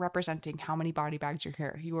misrepresenting how many body bags are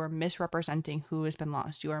here. You are misrepresenting who has been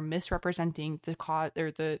lost. You are misrepresenting the cause or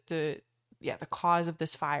the cause of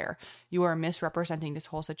this fire. You are misrepresenting this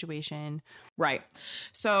whole situation. Right.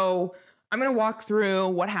 So I'm going to walk through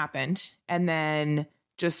what happened and then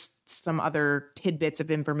just some other tidbits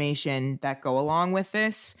of information that go along with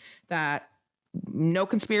this, that no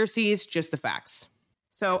conspiracies, just the facts.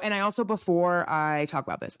 So, and I also, before I talk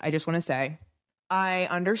about this, I just want to say, I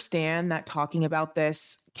understand that talking about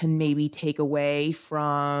this can maybe take away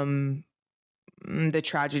from the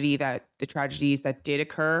tragedies that did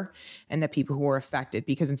occur and the people who were affected,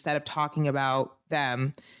 because instead of talking about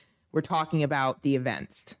them, we're talking about the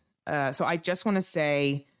events. So I just want to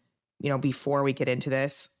say, you know, before we get into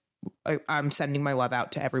this, I'm sending my love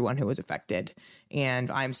out to everyone who was affected. And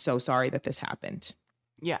I'm so sorry that this happened.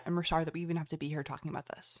 Yeah, and we're sorry that we even have to be here talking about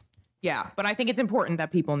this. Yeah, but I think it's important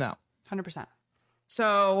that people know. 100%.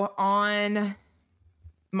 So on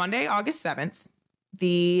Monday, August 7th,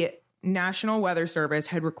 the National Weather Service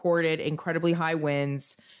had recorded incredibly high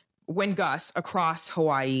wind gusts across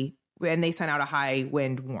Hawaii, and they sent out a high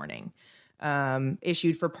wind warning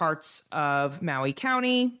issued for parts of Maui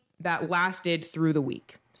County that lasted through the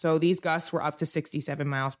week. So these gusts were up to 67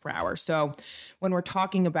 miles per hour. So when we're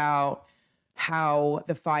talking about how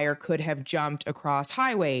the fire could have jumped across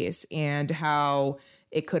highways and how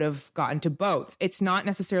it could have gotten to boats, it's not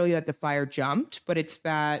necessarily that the fire jumped, but it's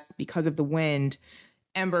that because of the wind,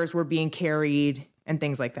 embers were being carried and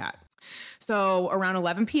things like that. So around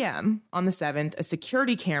 11 p.m. on the 7th, a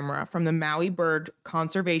security camera from the Maui Bird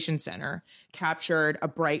Conservation Center captured a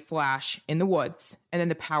bright flash in the woods, and then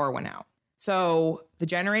the power went out. So the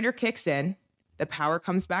generator kicks in, the power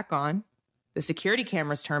comes back on, the security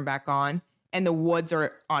cameras turn back on, and the woods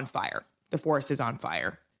are on fire. The forest is on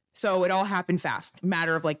fire. So it all happened fast,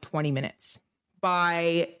 matter of like 20 minutes.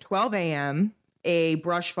 By 12 a.m., a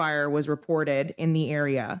brush fire was reported in the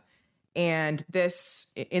area. And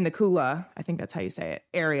this, in the Kula, I think that's how you say it,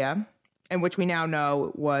 area, in which we now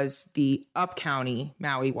know was the Up County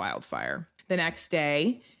Maui wildfire. The next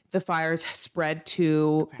day, the fires spread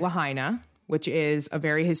to Lahaina, which is a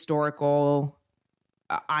very historical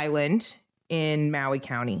island in Maui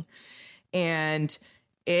County. And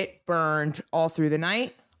it burned all through the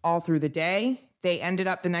night, all through the day.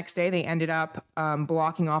 The next day, they ended up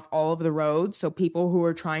blocking off all of the roads. So people who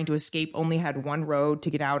were trying to escape only had one road to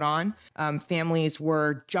get out on. Families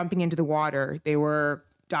were jumping into the water. They were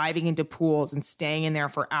diving into pools and staying in there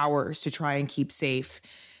for hours to try and keep safe.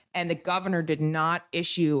 And the governor did not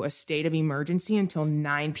issue a state of emergency until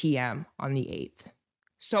 9 p.m. on the 8th.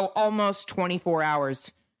 So almost 22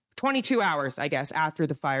 hours, I guess, after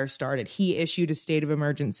the fire started, he issued a state of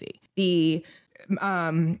emergency. The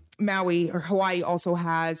Maui or Hawaii also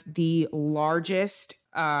has the largest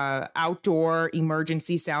outdoor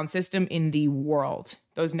emergency sound system in the world.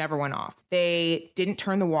 Those never went off. They didn't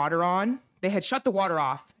turn the water on. They had shut the water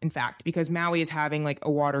off, in fact, because Maui is having like a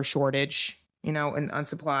water shortage, you know, on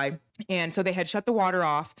supply. And so they had shut the water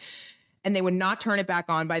off and they would not turn it back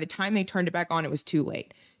on. By the time they turned it back on, it was too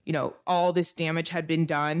late. You know, all this damage had been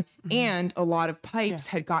done, and a lot of pipes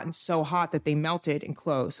had gotten so hot that they melted and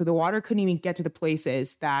closed. So the water couldn't even get to the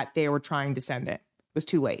places that they were trying to send it. It was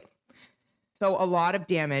too late. So a lot of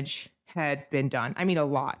damage had been done. I mean, a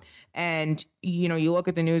lot. And, you know, you look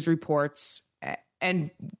at the news reports and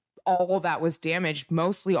all that was damaged.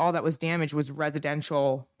 Mostly all that was damaged was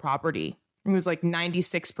residential property. It was like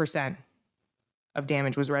 96%. of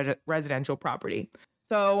damage was residential property.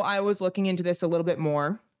 So I was looking into this a little bit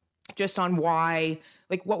more just on why,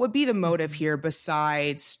 like, what would be the motive here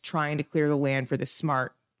besides trying to clear the land for the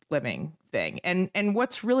smart living thing? And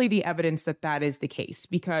what's really the evidence that that is the case?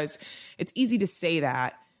 Because it's easy to say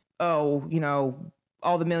that, oh, you know,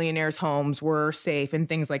 all the millionaires' homes were safe and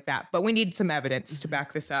things like that. But we need some evidence to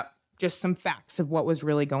back this up. Just some facts of what was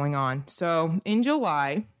really going on. So in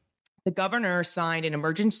July, the governor signed an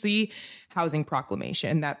emergency housing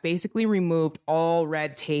proclamation that basically removed all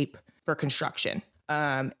red tape for construction.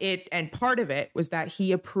 And part of it was that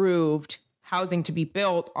he approved housing to be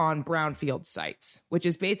built on brownfield sites, which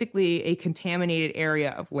is basically a contaminated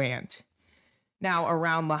area of land. Now,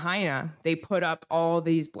 around Lahaina, they put up all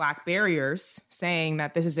these black barriers saying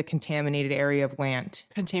that this is a contaminated area of land.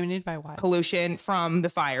 Contaminated by what? Pollution from the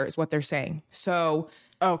fire is what they're saying. So,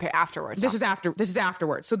 okay, afterwards. This is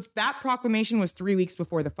afterwards. So that proclamation was 3 weeks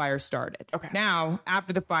before the fire started. Okay. Now,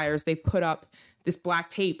 after the fires, they put up this black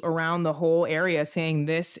tape around the whole area saying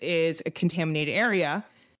this is a contaminated area.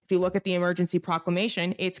 If you look at the emergency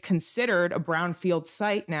proclamation, it's considered a brownfield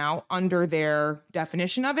site now under their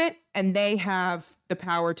definition of it, and they have the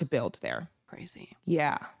power to build there. Crazy.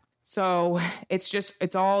 Yeah. So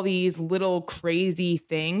it's all these little crazy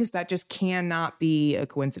things that just cannot be a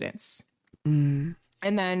coincidence. Mm.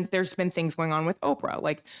 And then there's been things going on with Oprah.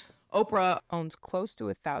 Like, Oprah owns close to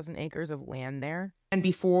 1,000 acres of land there. And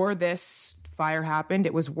before this fire happened,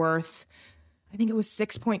 it was worth, I think it was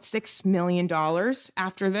 $6.6 million.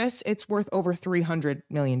 After this, it's worth over $300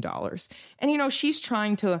 million. And, you know, she's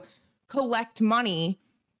trying to collect money.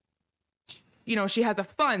 You know, she has a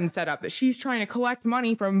fund set up that she's trying to collect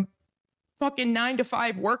money from fucking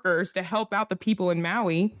 9-to-5 workers to help out the people in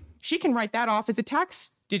Maui. She can write that off as a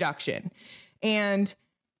tax deduction. And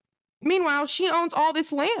meanwhile, she owns all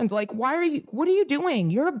this land. Like, what are you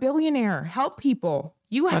doing? You're a billionaire. Help people.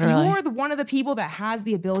 You are one of the people that has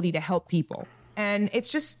the ability to help people. And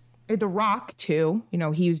it's just The Rock too, you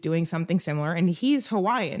know, he was doing something similar, and he's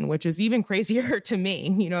Hawaiian, which is even crazier to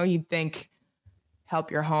me. You know, you'd think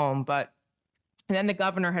help your home, but and then the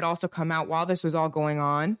governor had also come out while this was all going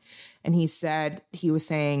on, and he was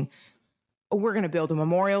saying, oh, we're going to build a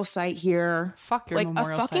memorial site here. Fuck your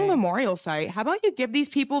memorial site. A fucking memorial site. How about you give these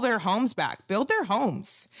people their homes back? Build their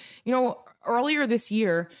homes. You know, earlier this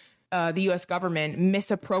year, the U.S. government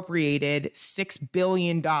misappropriated $6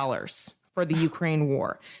 billion for the Ukraine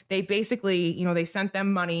war. They basically, you know, they sent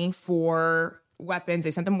them money for weapons.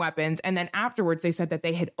 They sent them weapons. And then afterwards, they said that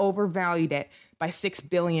they had overvalued it by $6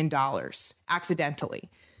 billion accidentally.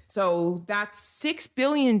 So that's $6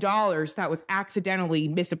 billion that was accidentally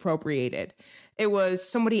misappropriated. It was,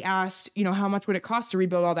 somebody asked, you know, how much would it cost to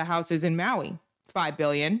rebuild all the houses in Maui? $5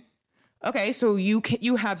 billion. Okay, so you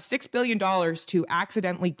have $6 billion to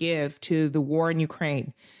accidentally give to the war in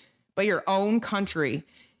Ukraine, but your own country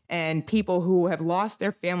and people who have lost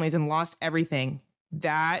their families and lost everything,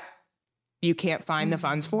 that you can't find the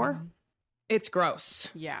funds for? It's gross.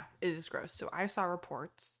 Yeah, it is gross. So I saw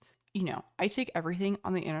reports. You know, I take everything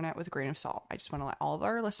on the internet with a grain of salt. I just want to let all of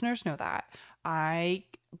our listeners know that. I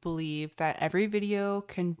believe that every video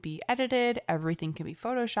can be edited, everything can be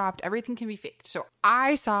photoshopped, everything can be faked. So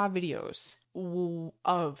I saw videos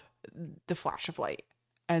of the flash of light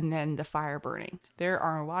and then the fire burning. There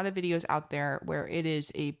are a lot of videos out there where it is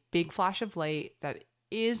a big flash of light that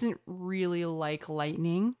isn't really like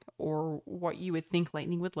lightning or what you would think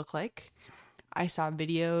lightning would look like. I saw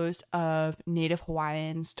videos of Native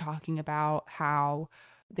Hawaiians talking about how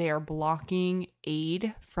they are blocking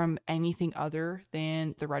aid from anything other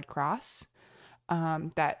than the Red Cross.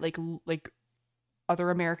 That like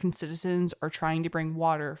other American citizens are trying to bring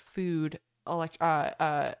water, food,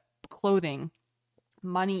 clothing,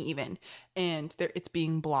 money even, and it's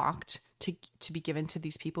being blocked to be given to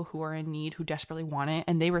these people who are in need, who desperately want it.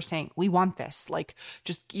 And they were saying, we want this, like,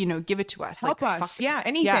 just, you know, give it to us, help like, us. Yeah,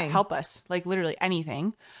 anything. Yeah, help us, like literally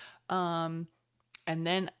anything. And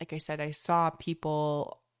then, like I said, I saw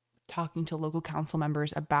people talking to local council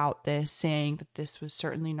members about this, saying that this was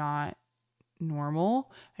certainly not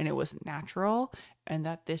normal and it wasn't natural, and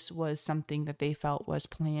that this was something that they felt was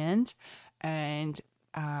planned, and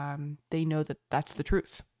they know that that's the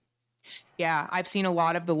truth. Yeah, I've seen a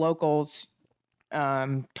lot of the locals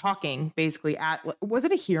talking basically at, was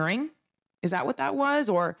it a hearing? Is that what that was?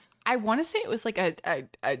 Or I want to say it was like a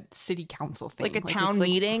city council thing, like a town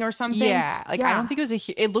meeting or something. Yeah, like I don't think it was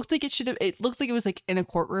it looked like it looked like it was like in a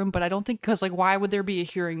courtroom, but I don't think, because like why would there be a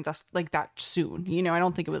hearing like that soon? You know, I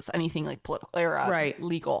don't think it was anything like political or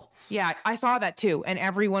legal. Yeah, I saw that too, and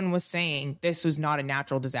everyone was saying this was not a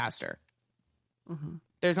natural disaster. Mm-hmm.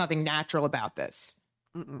 There's nothing natural about this.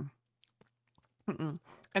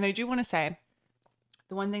 And I do want to say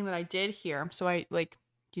the one thing that I did hear. So I like,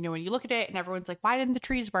 when you look at it and everyone's like, why didn't the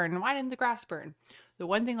trees burn? And why didn't the grass burn? The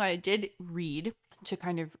one thing that I did read to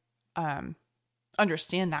kind of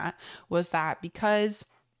understand that was that because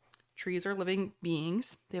trees are living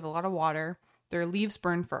beings, they have a lot of water, their leaves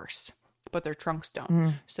burn first, but their trunks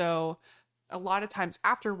don't. So a lot of times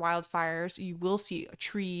after wildfires, you will see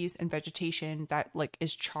trees and vegetation that like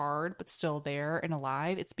is charred but still there and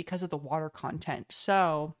alive. It's because of the water content.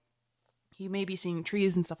 So you may be seeing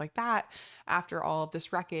trees and stuff like that after all of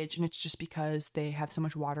this wreckage, and it's just because they have so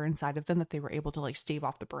much water inside of them that they were able to like stave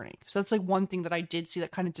off the burning. So that's like one thing that I did see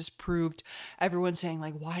that kind of disproved everyone saying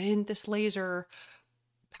like, why didn't this laser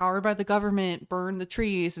powered by the government burn the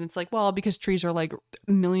trees? And it's like, well, because trees are like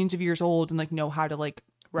millions of years old and like know how to like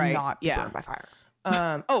not be burned by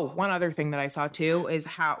fire. One other thing that I saw too is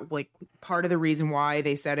how like part of the reason why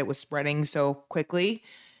they said it was spreading so quickly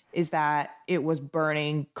is that it was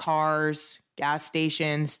burning cars, gas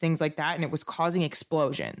stations, things like that, and it was causing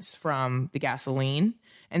explosions from the gasoline.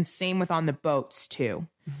 And same with on the boats too.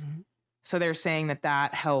 So they're saying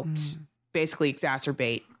that helped basically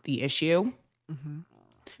exacerbate the issue.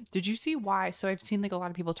 Did you see why? So I've seen like a lot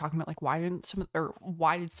of people talking about like why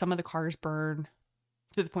did some of the cars burn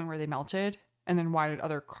to the point where they melted, and then why did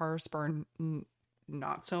other cars burn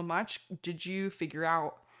not so much? Did you figure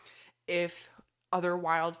out if other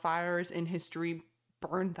wildfires in history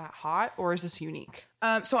burned that hot, or is this unique?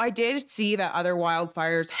 So I did see that other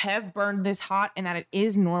wildfires have burned this hot and that it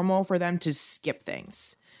is normal for them to skip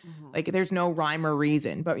things. Like there's no rhyme or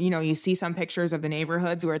reason, but you see some pictures of the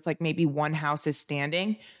neighborhoods where it's like maybe one house is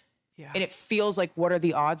standing and it feels like, what are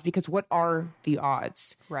the odds? Because what are the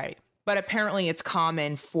odds? Right. But apparently it's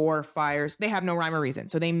common for fires. They have no rhyme or reason.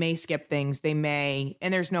 So they may skip things. They may,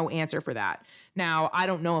 and there's no answer for that. Now, I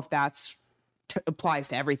don't know if that's applies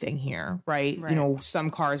to everything here, right? Some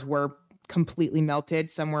cars were completely melted.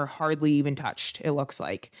 Some were hardly even touched, it looks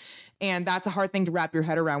like. And that's a hard thing to wrap your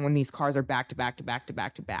head around when these cars are back to back to back to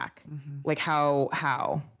back to back. Like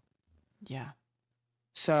how? Yeah.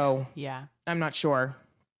 So yeah, I'm not sure.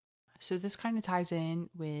 So this kind of ties in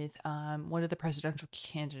with one of the presidential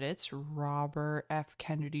candidates, Robert F.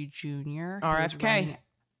 Kennedy Jr., RFK,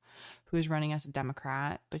 who is running as a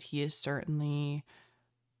Democrat, but he is certainly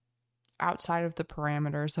outside of the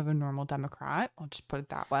parameters of a normal Democrat. I'll just put it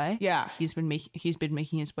that way. Yeah. He's been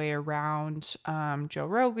making his way around Joe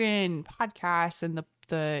Rogan podcasts and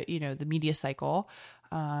the media cycle.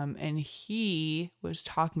 And he was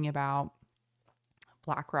talking about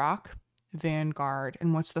BlackRock, Vanguard,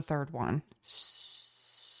 and what's the third one?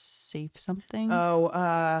 Safe something?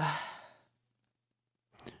 Whatever.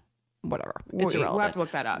 It's irrelevant. We'll have to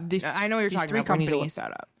look that up. I know what you're talking three about. Companies, we need to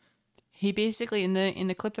look that up. He basically in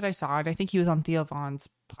the clip that I saw, and I think he was on Theo Vaughn's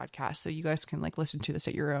podcast, so you guys can like listen to this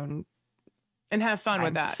at your own and have fun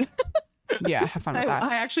with that. Yeah, have fun with that.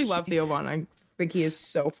 I actually love Theo Vaughn. I think he is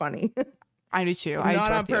so funny. I do too.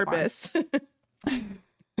 Not on purpose.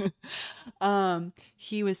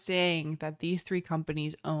 He was saying that these three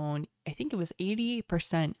companies own, I think it was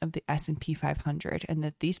 80% of the S&P 500, and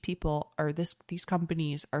that these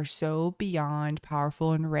companies are so beyond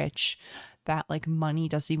powerful and rich that like money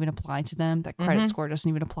doesn't even apply to them, that credit score doesn't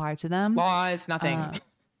even apply to them. Laws, nothing.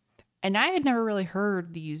 And I had never really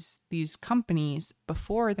heard these companies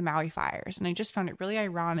before the Maui fires, and I just found it really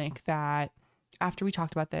ironic that after we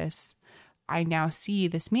talked about this, I now see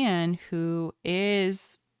this man who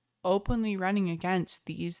is openly running against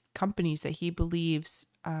these companies that he believes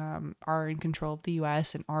are in control of the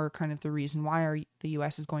U.S. and are kind of the reason why the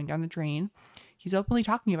U.S. is going down the drain. He's openly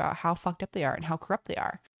talking about how fucked up they are and how corrupt they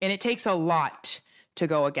are. And it takes a lot to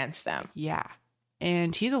go against them. Yeah.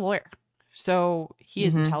 And he's a lawyer. So he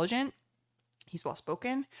is intelligent. He's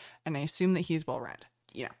well-spoken. And I assume that he's well-read.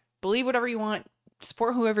 Believe whatever you want.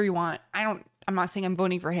 Support whoever you want. I'm not saying I'm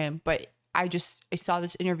voting for him, but I saw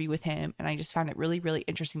this interview with him, and I just found it really, really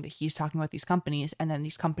interesting that he's talking about these companies, and then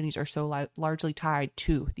these companies are so largely tied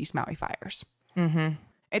to these Maui fires.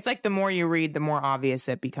 It's like the more you read, the more obvious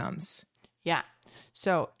it becomes. Yeah.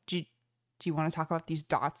 So do you want to talk about these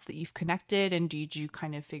dots that you've connected, and did you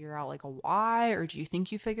kind of figure out like a why, or do you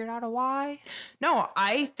think you figured out a why? No,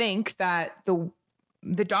 I think that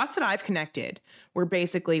the dots that I've connected were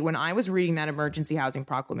basically when I was reading that emergency housing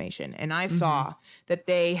proclamation, and I saw that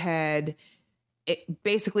it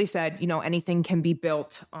basically said, anything can be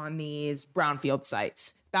built on these brownfield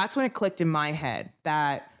sites. That's when it clicked in my head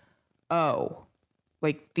that,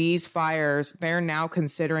 like these fires, they're now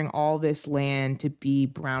considering all this land to be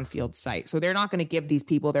brownfield site. So they're not going to give these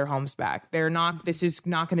people their homes back. This is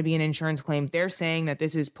not going to be an insurance claim. They're saying that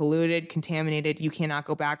this is polluted, contaminated. You cannot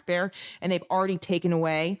go back there. And they've already taken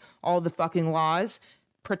away all the fucking laws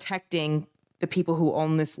protecting the people who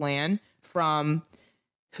own this land from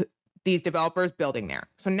these developers building there.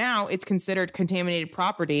 So now it's considered contaminated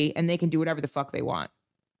property and they can do whatever the fuck they want.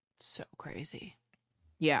 So crazy.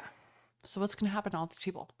 Yeah. So what's going to happen to all these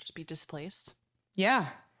people? Just be displaced? Yeah.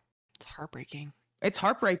 It's heartbreaking. It's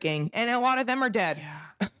heartbreaking. And a lot of them are dead.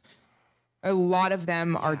 Yeah. A lot of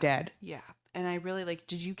them are dead. Yeah. And I really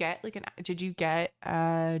did you get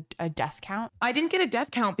a death count? I didn't get a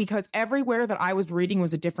death count because everywhere that I was reading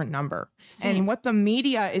was a different number. Same. And what the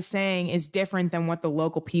media is saying is different than what the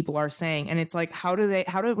local people are saying. And it's like, how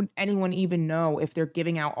do anyone even know if they're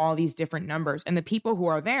giving out all these different numbers? And the people who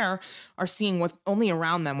are there are seeing what's only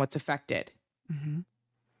around them, what's affected. Mm-hmm.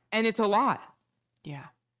 And it's a lot. Yeah.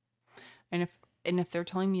 And if they're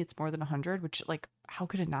telling me it's more than 100, which how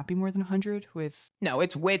could it not be more than 100 with... No,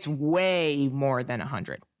 it's way more than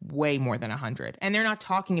 100. Way more than 100. And they're not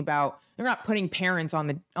putting parents on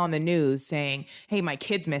the news saying, hey, my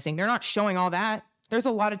kid's missing. They're not showing all that. There's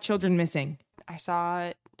a lot of children missing. I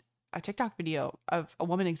saw a TikTok video of a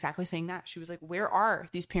woman exactly saying that. She was like, where are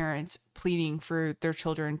these parents pleading for their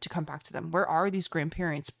children to come back to them? Where are these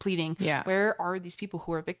grandparents pleading? Yeah. Where are these people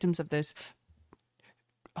who are victims of this,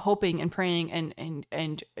 hoping and praying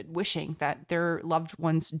and wishing that their loved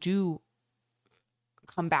ones do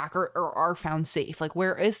come back or are found safe?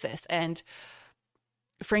 Where is this? And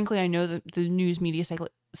frankly, I know that the news media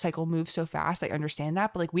cycle moves so fast. I understand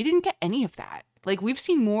that, but we didn't get any of that. We've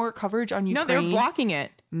seen more coverage on Ukraine. No, they're blocking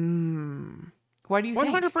it. Why do you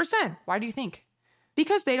think? 100%. Why do you think?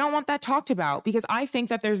 Because they don't want that talked about. Because I think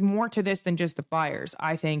that there's more to this than just the fires.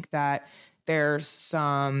 I think that there's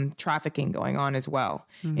some trafficking going on as well.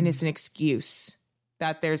 Mm-hmm. And it's an excuse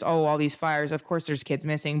that there's, all these fires. Of course, there's kids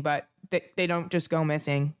missing, but they don't just go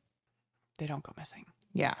missing. They don't go missing.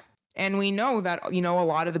 Yeah. And we know that, a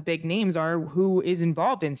lot of the big names are who is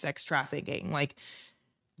involved in sex trafficking, like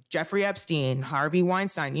Jeffrey Epstein, Harvey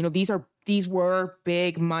Weinstein. These were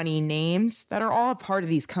big money names that are all a part of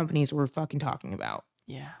these companies we're fucking talking about.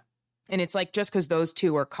 Yeah. And it's just because those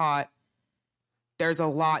two are caught, there's a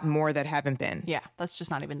lot more that haven't been. Yeah,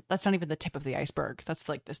 that's not even the tip of the iceberg. That's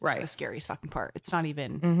the scariest fucking part. It's not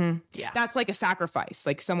even. Mm-hmm. Yeah, that's a sacrifice.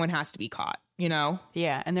 Someone has to be caught. Yeah,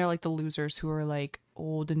 and they're the losers who are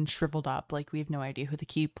old and shriveled up. We have no idea who the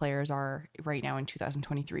key players are right now in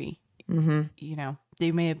 2023. Mm-hmm.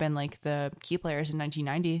 They may have been the key players in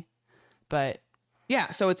 1990, but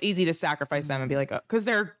yeah. So it's easy to sacrifice them and be because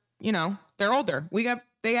they're they're older.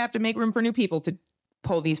 They have to make room for new people to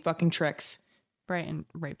pull these fucking tricks. Right, and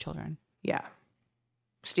rape children. Yeah.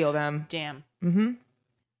 Steal them. Damn. Mm-hmm.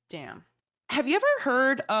 Damn. Have you ever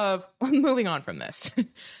heard of... Moving on from this.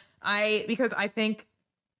 Because I think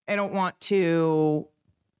I don't want to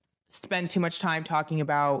spend too much time talking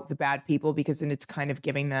about the bad people because then it's kind of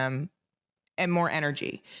giving them more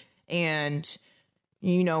energy. And,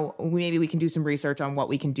 maybe we can do some research on what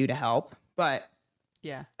we can do to help. But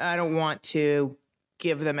yeah, I don't want to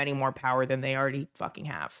give them any more power than they already fucking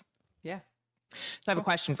have. Yeah. So I have a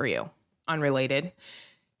question for you, unrelated.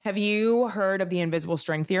 Have you heard of the invisible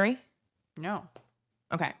string theory? No.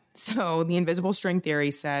 Okay. So the invisible string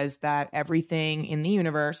theory says that everything in the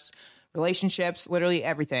universe, relationships, literally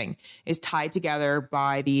everything, is tied together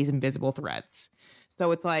by these invisible threads.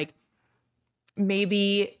 So it's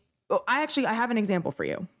maybe... I have an example for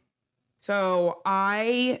you. So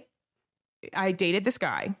I dated this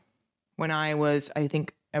guy when I was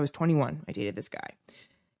 21. I dated this guy.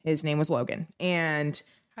 His name was Logan. And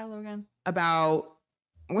hi, Logan.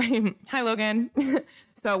 Hi, Logan.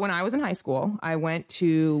 So when I was in high school, I went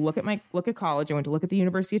to look at college. I went to look at the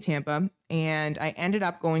University of Tampa, and I ended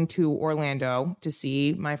up going to Orlando to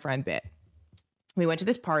see my friend Bit. We went to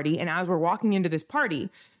this party, and as we're walking into this party,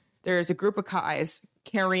 there's a group of guys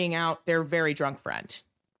carrying out their very drunk friend.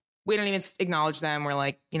 We don't even acknowledge them.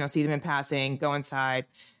 We're see them in passing, go inside,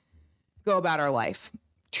 go about our life.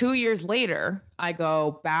 2 years later, I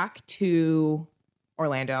go back to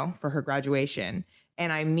Orlando for her graduation,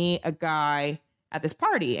 and I meet a guy at this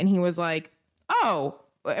party, and he was oh,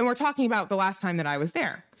 and we're talking about the last time that I was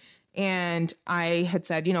there. And I had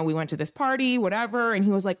said, we went to this party, whatever. And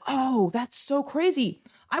he was oh, that's so crazy.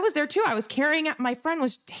 I was there too. I was my friend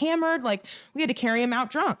was hammered. We had to carry him out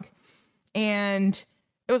drunk. And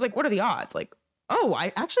it was what are the odds? Oh,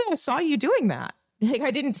 I saw you doing that.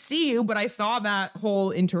 I didn't see you, but I saw that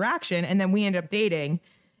whole interaction. And then we ended up dating.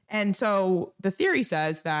 And so the theory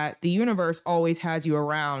says that the universe always has you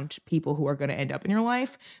around people who are going to end up in your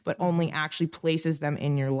life, but only actually places them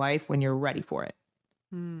in your life when you're ready for it.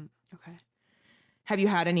 Okay. Have you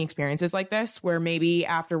had any experiences like this where maybe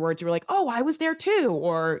afterwards you were like, oh, I was there too,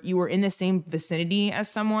 or you were in the same vicinity as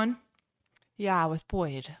someone? Yeah, with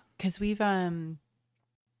Boyd, because we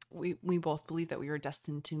both believe that we were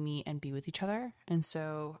destined to meet and be with each other. And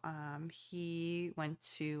so he went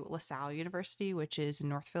to LaSalle University, which is in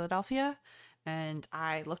North Philadelphia, and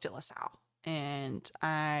I looked at LaSalle, and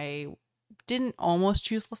I didn't almost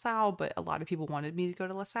choose LaSalle, but a lot of people wanted me to go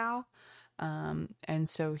to LaSalle. And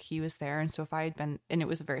so he was there. And so if I had been, and it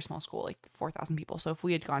was a very small school, like 4,000 people. So if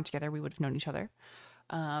we had gone together, we would have known each other.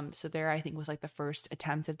 So there, I think, was like the first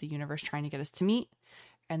attempt at the universe trying to get us to meet.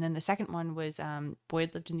 And then the second one was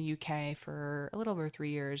Boyd lived in the UK for a little over 3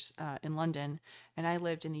 years in London. And I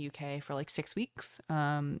lived in the UK for like 6 weeks.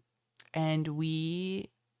 And I'm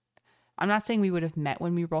not saying we would have met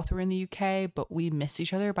when we both were in the UK, but we missed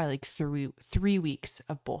each other by like three weeks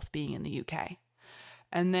of both being in the UK.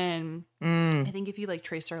 And then I think if you like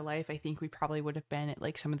trace our life, I think we probably would have been at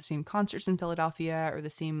like some of the same concerts in Philadelphia or the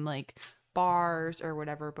same like bars or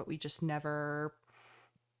whatever, but we just never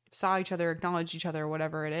saw each other, acknowledged each other,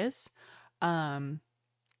 whatever it is. So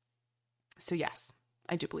yes,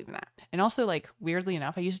 I do believe in that. And also, like, weirdly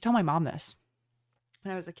enough, I used to tell my mom this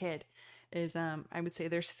when I was a kid, is I would say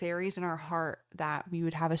there's fairies in our heart that we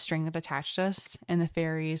would have a string that attached us, and the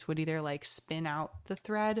fairies would either like spin out the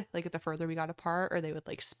thread, like the further we got apart, or they would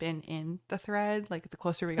like spin in the thread, like the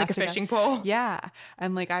closer we got Like a together. fishing pole? Yeah.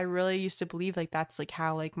 And like I really used to believe like that's like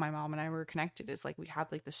how like my mom and I were connected, is like we had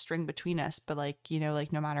like the string between us, but like, you know,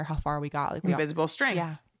 like no matter how far we got, like we Invisible string.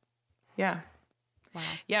 Yeah. Yeah. Wow.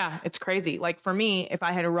 Yeah, it's crazy. Like for me, if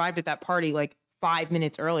I had arrived at that party like 5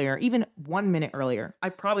 minutes earlier, even 1 minute earlier, I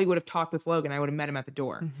probably would have talked with Logan. I would have met him at the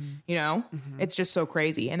door. You know, it's just so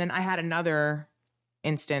crazy. And then I had another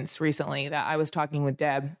instance recently that I was talking with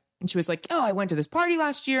Deb, and she was like, oh, I went to this party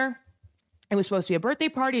last year. It was supposed to be a birthday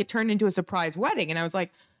party. It turned into a surprise wedding. And I was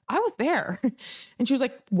like, I was there. And she was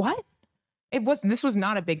like, what? This was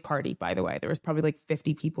not a big party, by the way. There was probably like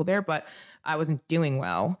 50 people there, but I wasn't doing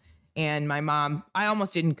well. And my mom, I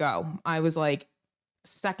almost didn't go. I was like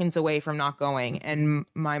seconds away from not going. And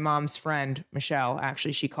my mom's friend, Michelle,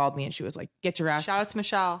 actually, she called me and she was like, get your ass. Shout out to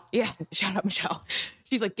Michelle. Yeah. Shout out, Michelle.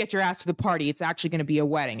 She's like, get your ass to the party. It's actually going to be a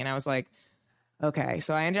wedding. And I was like, okay.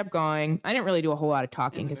 So I ended up going. I didn't really do a whole lot of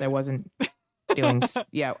talking because I wasn't doing,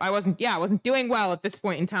 I wasn't doing well at this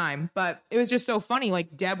point in time, but it was just so funny.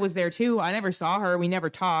 Like Deb was there too. I never saw her. We never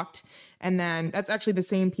talked. And then that's actually the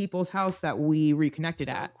same people's house that we reconnected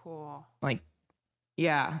at. Cool. Like,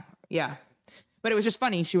 yeah. But it was just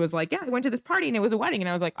funny. She was like, yeah, I went to this party and it was a wedding. And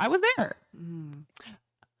I was like, I was there.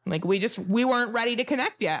 Like we weren't ready to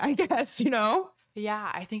connect yet, I guess, you know? Yeah,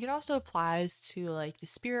 I think it also applies to like the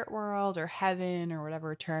spirit world or heaven or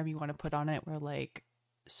whatever term you want to put on it, where like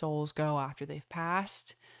souls go after they've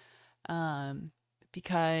passed.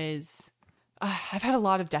 Because I've had a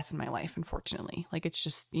lot of death in my life, unfortunately. Like, it's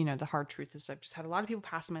just, you know, the hard truth is I've just had a lot of people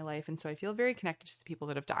pass in my life. And so I feel very connected to the people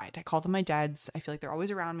that have died. I call them my dads. I feel like they're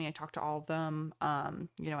always around me. I talk to all of them.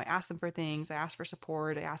 You know, I ask them for things. I ask for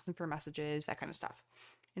support. I ask them for messages, that kind of stuff.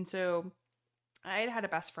 And so I had a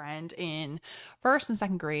best friend in first and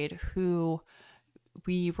second grade who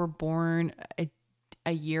we were born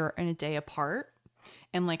a year and a day apart.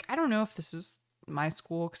 And like, I don't know if this was my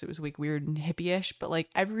school because it was like weird and hippie-ish, but like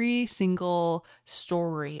every single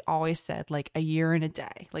story always said like a year and a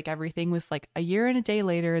day. Like everything was like a year and a day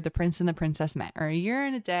later, the prince and the princess met, or a year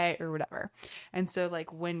and a day or whatever. And so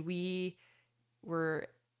like when we were,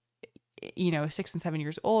 you know, 6 and 7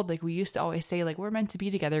 years old, like we used to always say like we're meant to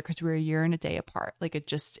be together because we're a year and a day apart. Like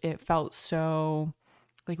it felt so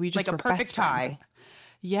like we just like a were perfect best friends. tie.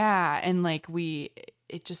 Yeah. And like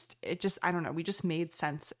it just, I don't know. We just made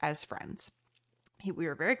sense as friends. We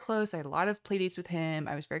were very close. I had a lot of play dates with him.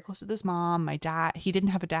 I was very close with his mom. My dad, he didn't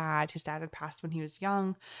have a dad. His dad had passed when he was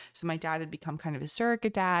young. So my dad had become kind of his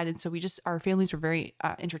surrogate dad. And so our families were very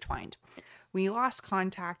intertwined. We lost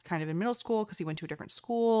contact kind of in middle school because he went to a different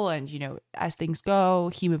school. And, you know, as things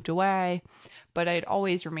go, he moved away. But I'd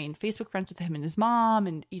always remained Facebook friends with him and his mom.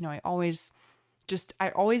 And, you know, I always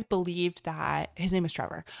believed that his name was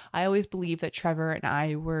Trevor. I always believed that Trevor and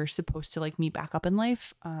I were supposed to like meet back up in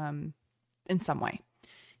life. In some way.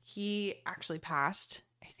 He actually passed,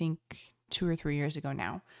 I think 2 or 3 years ago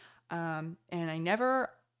now. And I never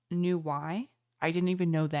knew why. I didn't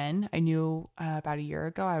even know then. I knew about a year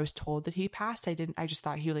ago. I was told that he passed. I just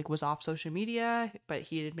thought he like was off social media, but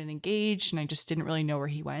he had been engaged and I just didn't really know where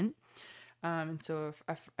he went. And so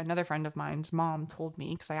if another friend of mine's mom told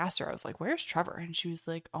me, because I asked her, I was like, where's Trevor? And she was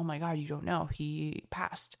like, oh my God, you don't know. He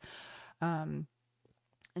passed.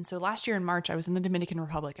 And so last year in March, I was in the Dominican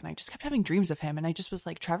Republic and I just kept having dreams of him. And I just was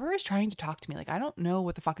like, Trevor is trying to talk to me. Like, I don't know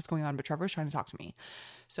what the fuck is going on, but Trevor is trying to talk to me.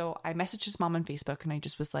 So I messaged his mom on Facebook and I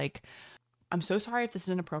just was like, I'm so sorry if this is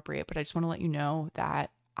inappropriate, but I just want to let you know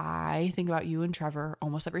that I think about you and Trevor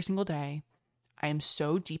almost every single day. I am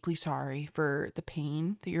so deeply sorry for the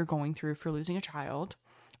pain that you're going through for losing a child.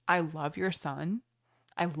 I love your son.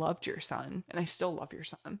 I loved your son and I still love your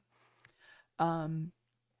son.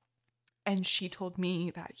 And she told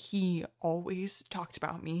me that he always talked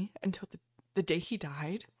about me until the day he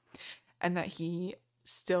died, and that he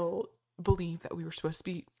still believed that we were supposed to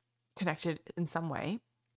be connected in some way.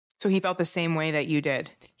 So he felt the same way that you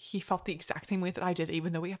did. He felt the exact same way that I did,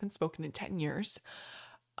 even though we haven't spoken in 10 years.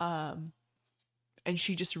 And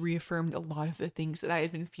she just reaffirmed a lot of the things that I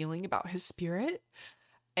had been feeling about his spirit.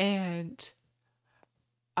 And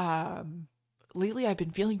lately I've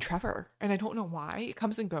been feeling Trevor, and I don't know why. It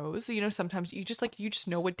comes and goes. You know, sometimes you just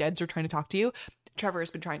know what deads are trying to talk to you. Trevor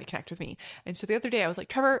has been trying to connect with me. And so the other day I was like,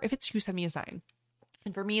 Trevor, if it's you, send me a sign.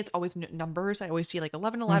 And for me, it's always numbers. I always see like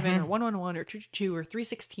 1111 or 111 or 222 or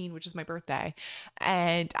 316, which is my birthday.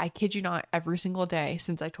 And I kid you not, every single day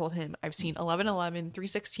since I told him, I've seen 1111,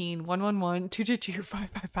 316, 111, 222,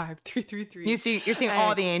 555, 333. You're seeing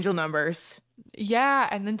all the angel numbers. Yeah.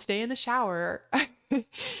 And then today in the shower,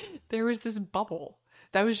 there was this bubble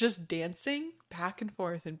that was just dancing back and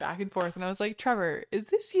forth and back and forth. And I was like, Trevor, is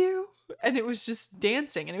this you? And it was just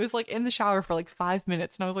dancing. And it was like in the shower for like 5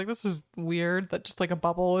 minutes. And I was like, this is weird that just like a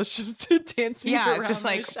bubble is just dancing. Yeah, it's just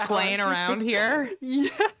like playing around here. Yeah.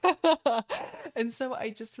 And so I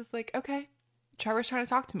just was like, okay, Trevor's trying to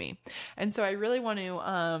talk to me. And so I really want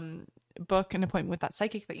to book an appointment with that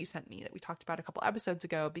psychic that you sent me that we talked about a couple episodes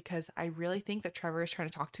ago, because I really think that Trevor is trying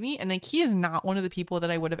to talk to me. And like, he is not one of the people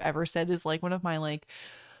that I would have ever said is like one of my like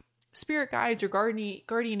spirit guides or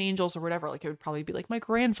guardian angels or whatever. Like, it would probably be like my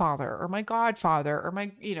grandfather or my godfather or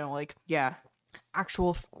my, you know, like, yeah,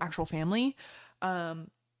 actual family.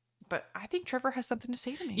 But I think Trevor has something to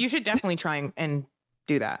say to me. You should definitely try and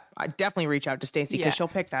do that. I definitely reach out to Stacey, because she'll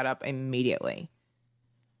pick that up immediately.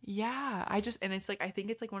 Yeah, and it's like, I think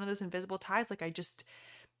it's like one of those invisible ties. Like, it's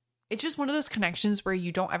just one of those connections where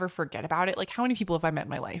you don't ever forget about it. Like, how many people have I met in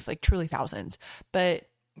my life? Like, truly thousands. But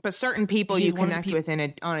certain people you connect with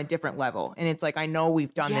on a different level. And it's like, I know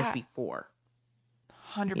we've done this before.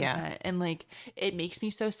 100%. Yeah. And like, it makes me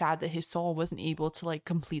so sad that his soul wasn't able to like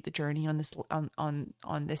complete the journey on this,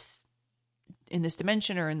 on this, in this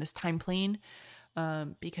dimension or in this time plane.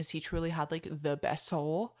 Because he truly had like the best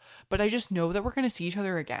soul. But I just know that we're going to see each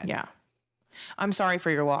other again. Yeah. I'm sorry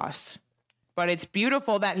for your loss, but it's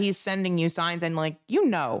beautiful that he's sending you signs, and like,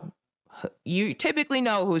 you typically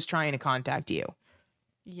know who's trying to contact you.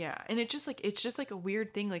 Yeah. And it's just like a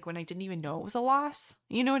weird thing. Like, when I didn't even know it was a loss,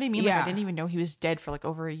 you know what I mean? Like, I didn't even know he was dead for like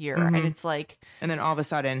over a year. And it's like, and then all of a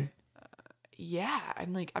sudden, yeah.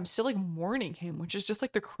 And like, I'm still like mourning him, which is just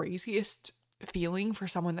like the craziest feeling for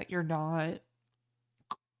someone that you're not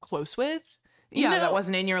close with. You know? That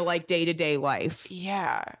wasn't in your like day-to-day life.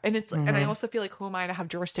 Yeah. And it's and I also feel like, who am I to have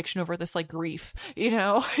jurisdiction over this like grief, you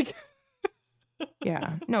know?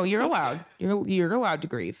 Yeah. No, you're allowed. You're allowed to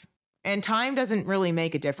grieve. And time doesn't really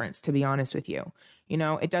make a difference, to be honest with you. You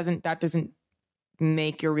know, that doesn't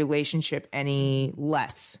make your relationship any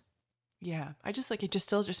less. Yeah. I just like, it just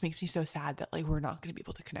still just makes me so sad that like, we're not going to be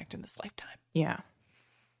able to connect in this lifetime. Yeah.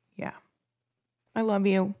 Yeah. I love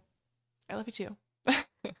you. I love you too.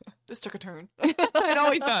 This took a turn. It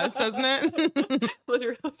always does, doesn't it?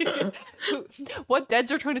 Literally. What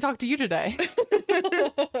deads are trying to talk to you today?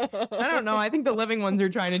 I don't know. I think the living ones are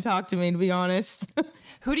trying to talk to me, to be honest.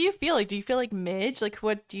 Who do you feel like? Do you feel like Midge? Like,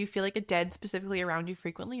 what do you feel like a dead specifically around you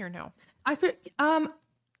frequently, or no? I feel,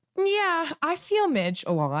 I feel Midge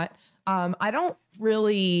a lot. I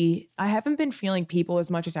haven't been feeling people as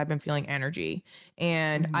much as I've been feeling energy.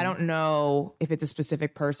 And I don't know if it's a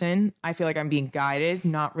specific person. I feel like I'm being guided,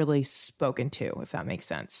 not really spoken to, if that makes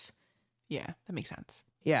sense. Yeah, that makes sense.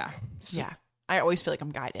 Yeah. Yeah. I always feel like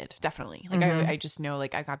I'm guided. Definitely. Like, I just know,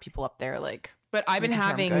 like, I got people up there, like, but I've been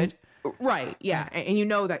having, right. Yeah. And you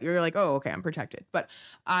know that you're like, oh, okay, I'm protected. But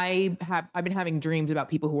I've been having dreams about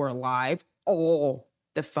people who are alive all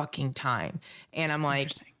the fucking time. And I'm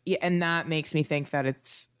like, yeah, and that makes me think that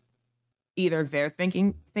it's either they're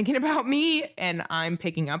thinking about me and I'm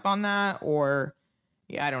picking up on that, or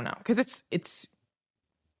yeah, I don't know. Cause it's,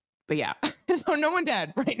 but yeah, so no one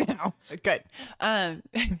dead right now. Good.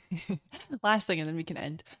 Last thing, and then we can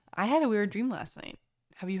end. I had a weird dream last night.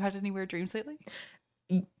 Have you had any weird dreams lately?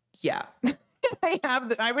 yeah. I've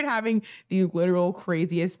been having the literal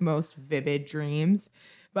craziest, most vivid dreams,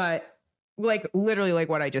 but like literally like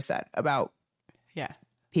what I just said about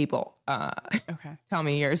people. Okay. Tell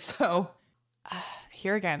me yours. So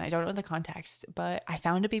here again, I don't know the context, but I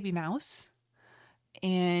found a baby mouse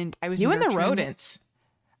and I was you and the nurturing it. rodents.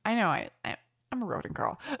 I know. I'm a rodent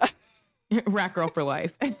girl. Rat girl for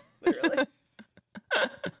life. Literally.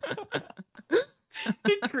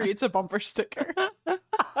 It creates a bumper sticker.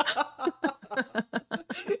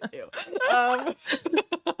 Ew.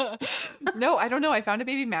 No, I don't know. I found a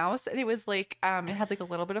baby mouse and it was like it had like a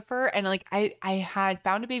little bit of fur, and like I had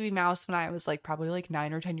found a baby mouse when I was like probably like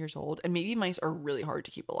 9 or 10 years old, and baby mice are really hard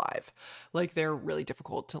to keep alive. Like they're really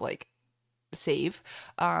difficult to like save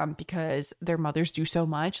because their mothers do so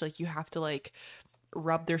much. Like you have to like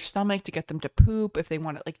rub their stomach to get them to poop if they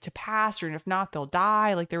want it like to pass, or if not they'll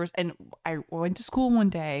die. Like there was, and I went to school one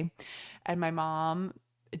day and my mom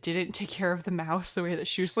didn't take care of the mouse the way that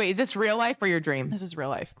she was. Wait, is this real life or your dream? This is real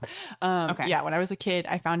life. Okay. Yeah, when I was a kid,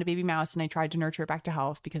 I found a baby mouse and I tried to nurture it back to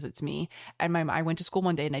health because it's me. And I went to school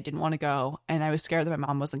one day and I didn't want to go, and I was scared that my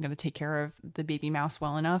mom wasn't going to take care of the baby mouse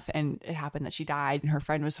well enough. And it happened that she died, and her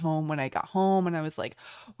friend was home when I got home, and I was like,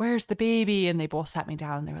 "Where's the baby?" And they both sat me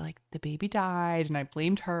down and they were like, "The baby died," and I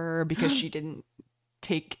blamed her because she didn't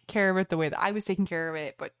take care of it the way that I was taking care of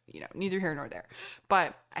it, but you know, neither here nor there.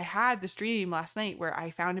 But I had this dream last night where I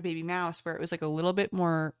found a baby mouse where it was like a little bit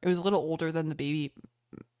more, it was a little older than the baby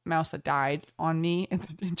mouse that died on me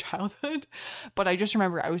in childhood. But I just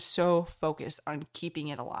remember I was so focused on keeping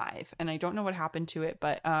it alive, and I don't know what happened to it,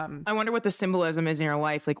 but I wonder what the symbolism is in your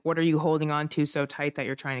life. Like, what are you holding on to so tight that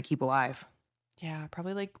you're trying to keep alive? yeah,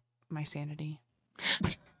 probably like my sanity.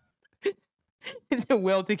 The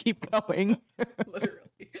will to keep going. Literally.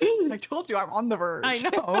 I told you I'm on the verge.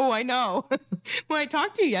 I know. When I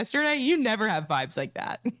talked to you yesterday, you never have vibes like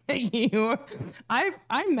that.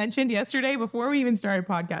 I mentioned yesterday before we even started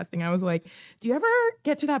podcasting, I was like, do you ever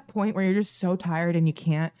get to that point where you're just so tired and you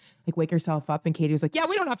can't like wake yourself up? And Katie was like, yeah,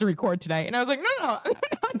 we don't have to record today. And I was like, no, I'm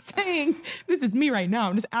not saying this is me right now.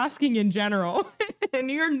 I'm just asking in general.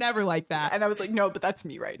 And you're never like that. And I was like, no, but that's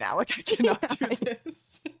me right now. Like I cannot do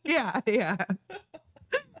this. Yeah.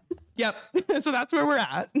 Yep. So that's where we're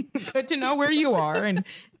at. Good to know where you are, and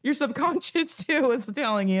your subconscious too is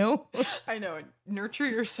telling you. I know. Nurture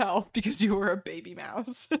yourself because you were a baby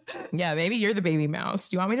mouse. Yeah, maybe you're the baby mouse.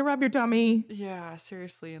 Do you want me to rub your tummy? Yeah,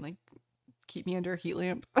 seriously, and like keep me under a heat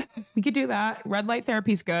lamp. We could do that. Red light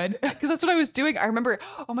therapy's good. Because that's what I was doing. I remember,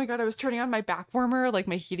 oh my God, I was turning on my back warmer, like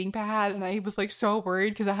my heating pad, and I was like so worried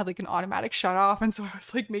because I had like an automatic shut off. And so I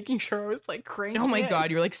was like making sure I was like cranking. Oh my God,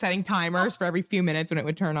 you were like setting timers for every few minutes when it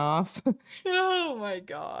would turn off. Oh my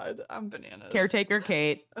God, I'm bananas. Caretaker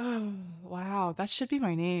Kate. Oh, wow. That should be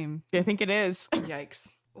my name. I think it is.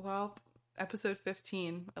 Yikes. Well, episode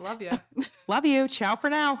 15. I love you. Love you. Ciao for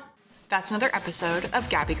now. That's another episode of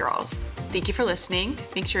Gabby Girls. Thank you for listening.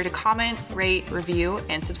 Make sure to comment, rate, review,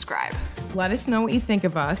 and subscribe. Let us know what you think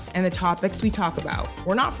of us and the topics we talk about.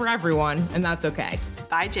 We're not for everyone, and that's okay.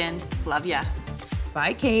 Bye, Jen. Love ya.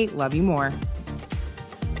 Bye, Kate. Love you more.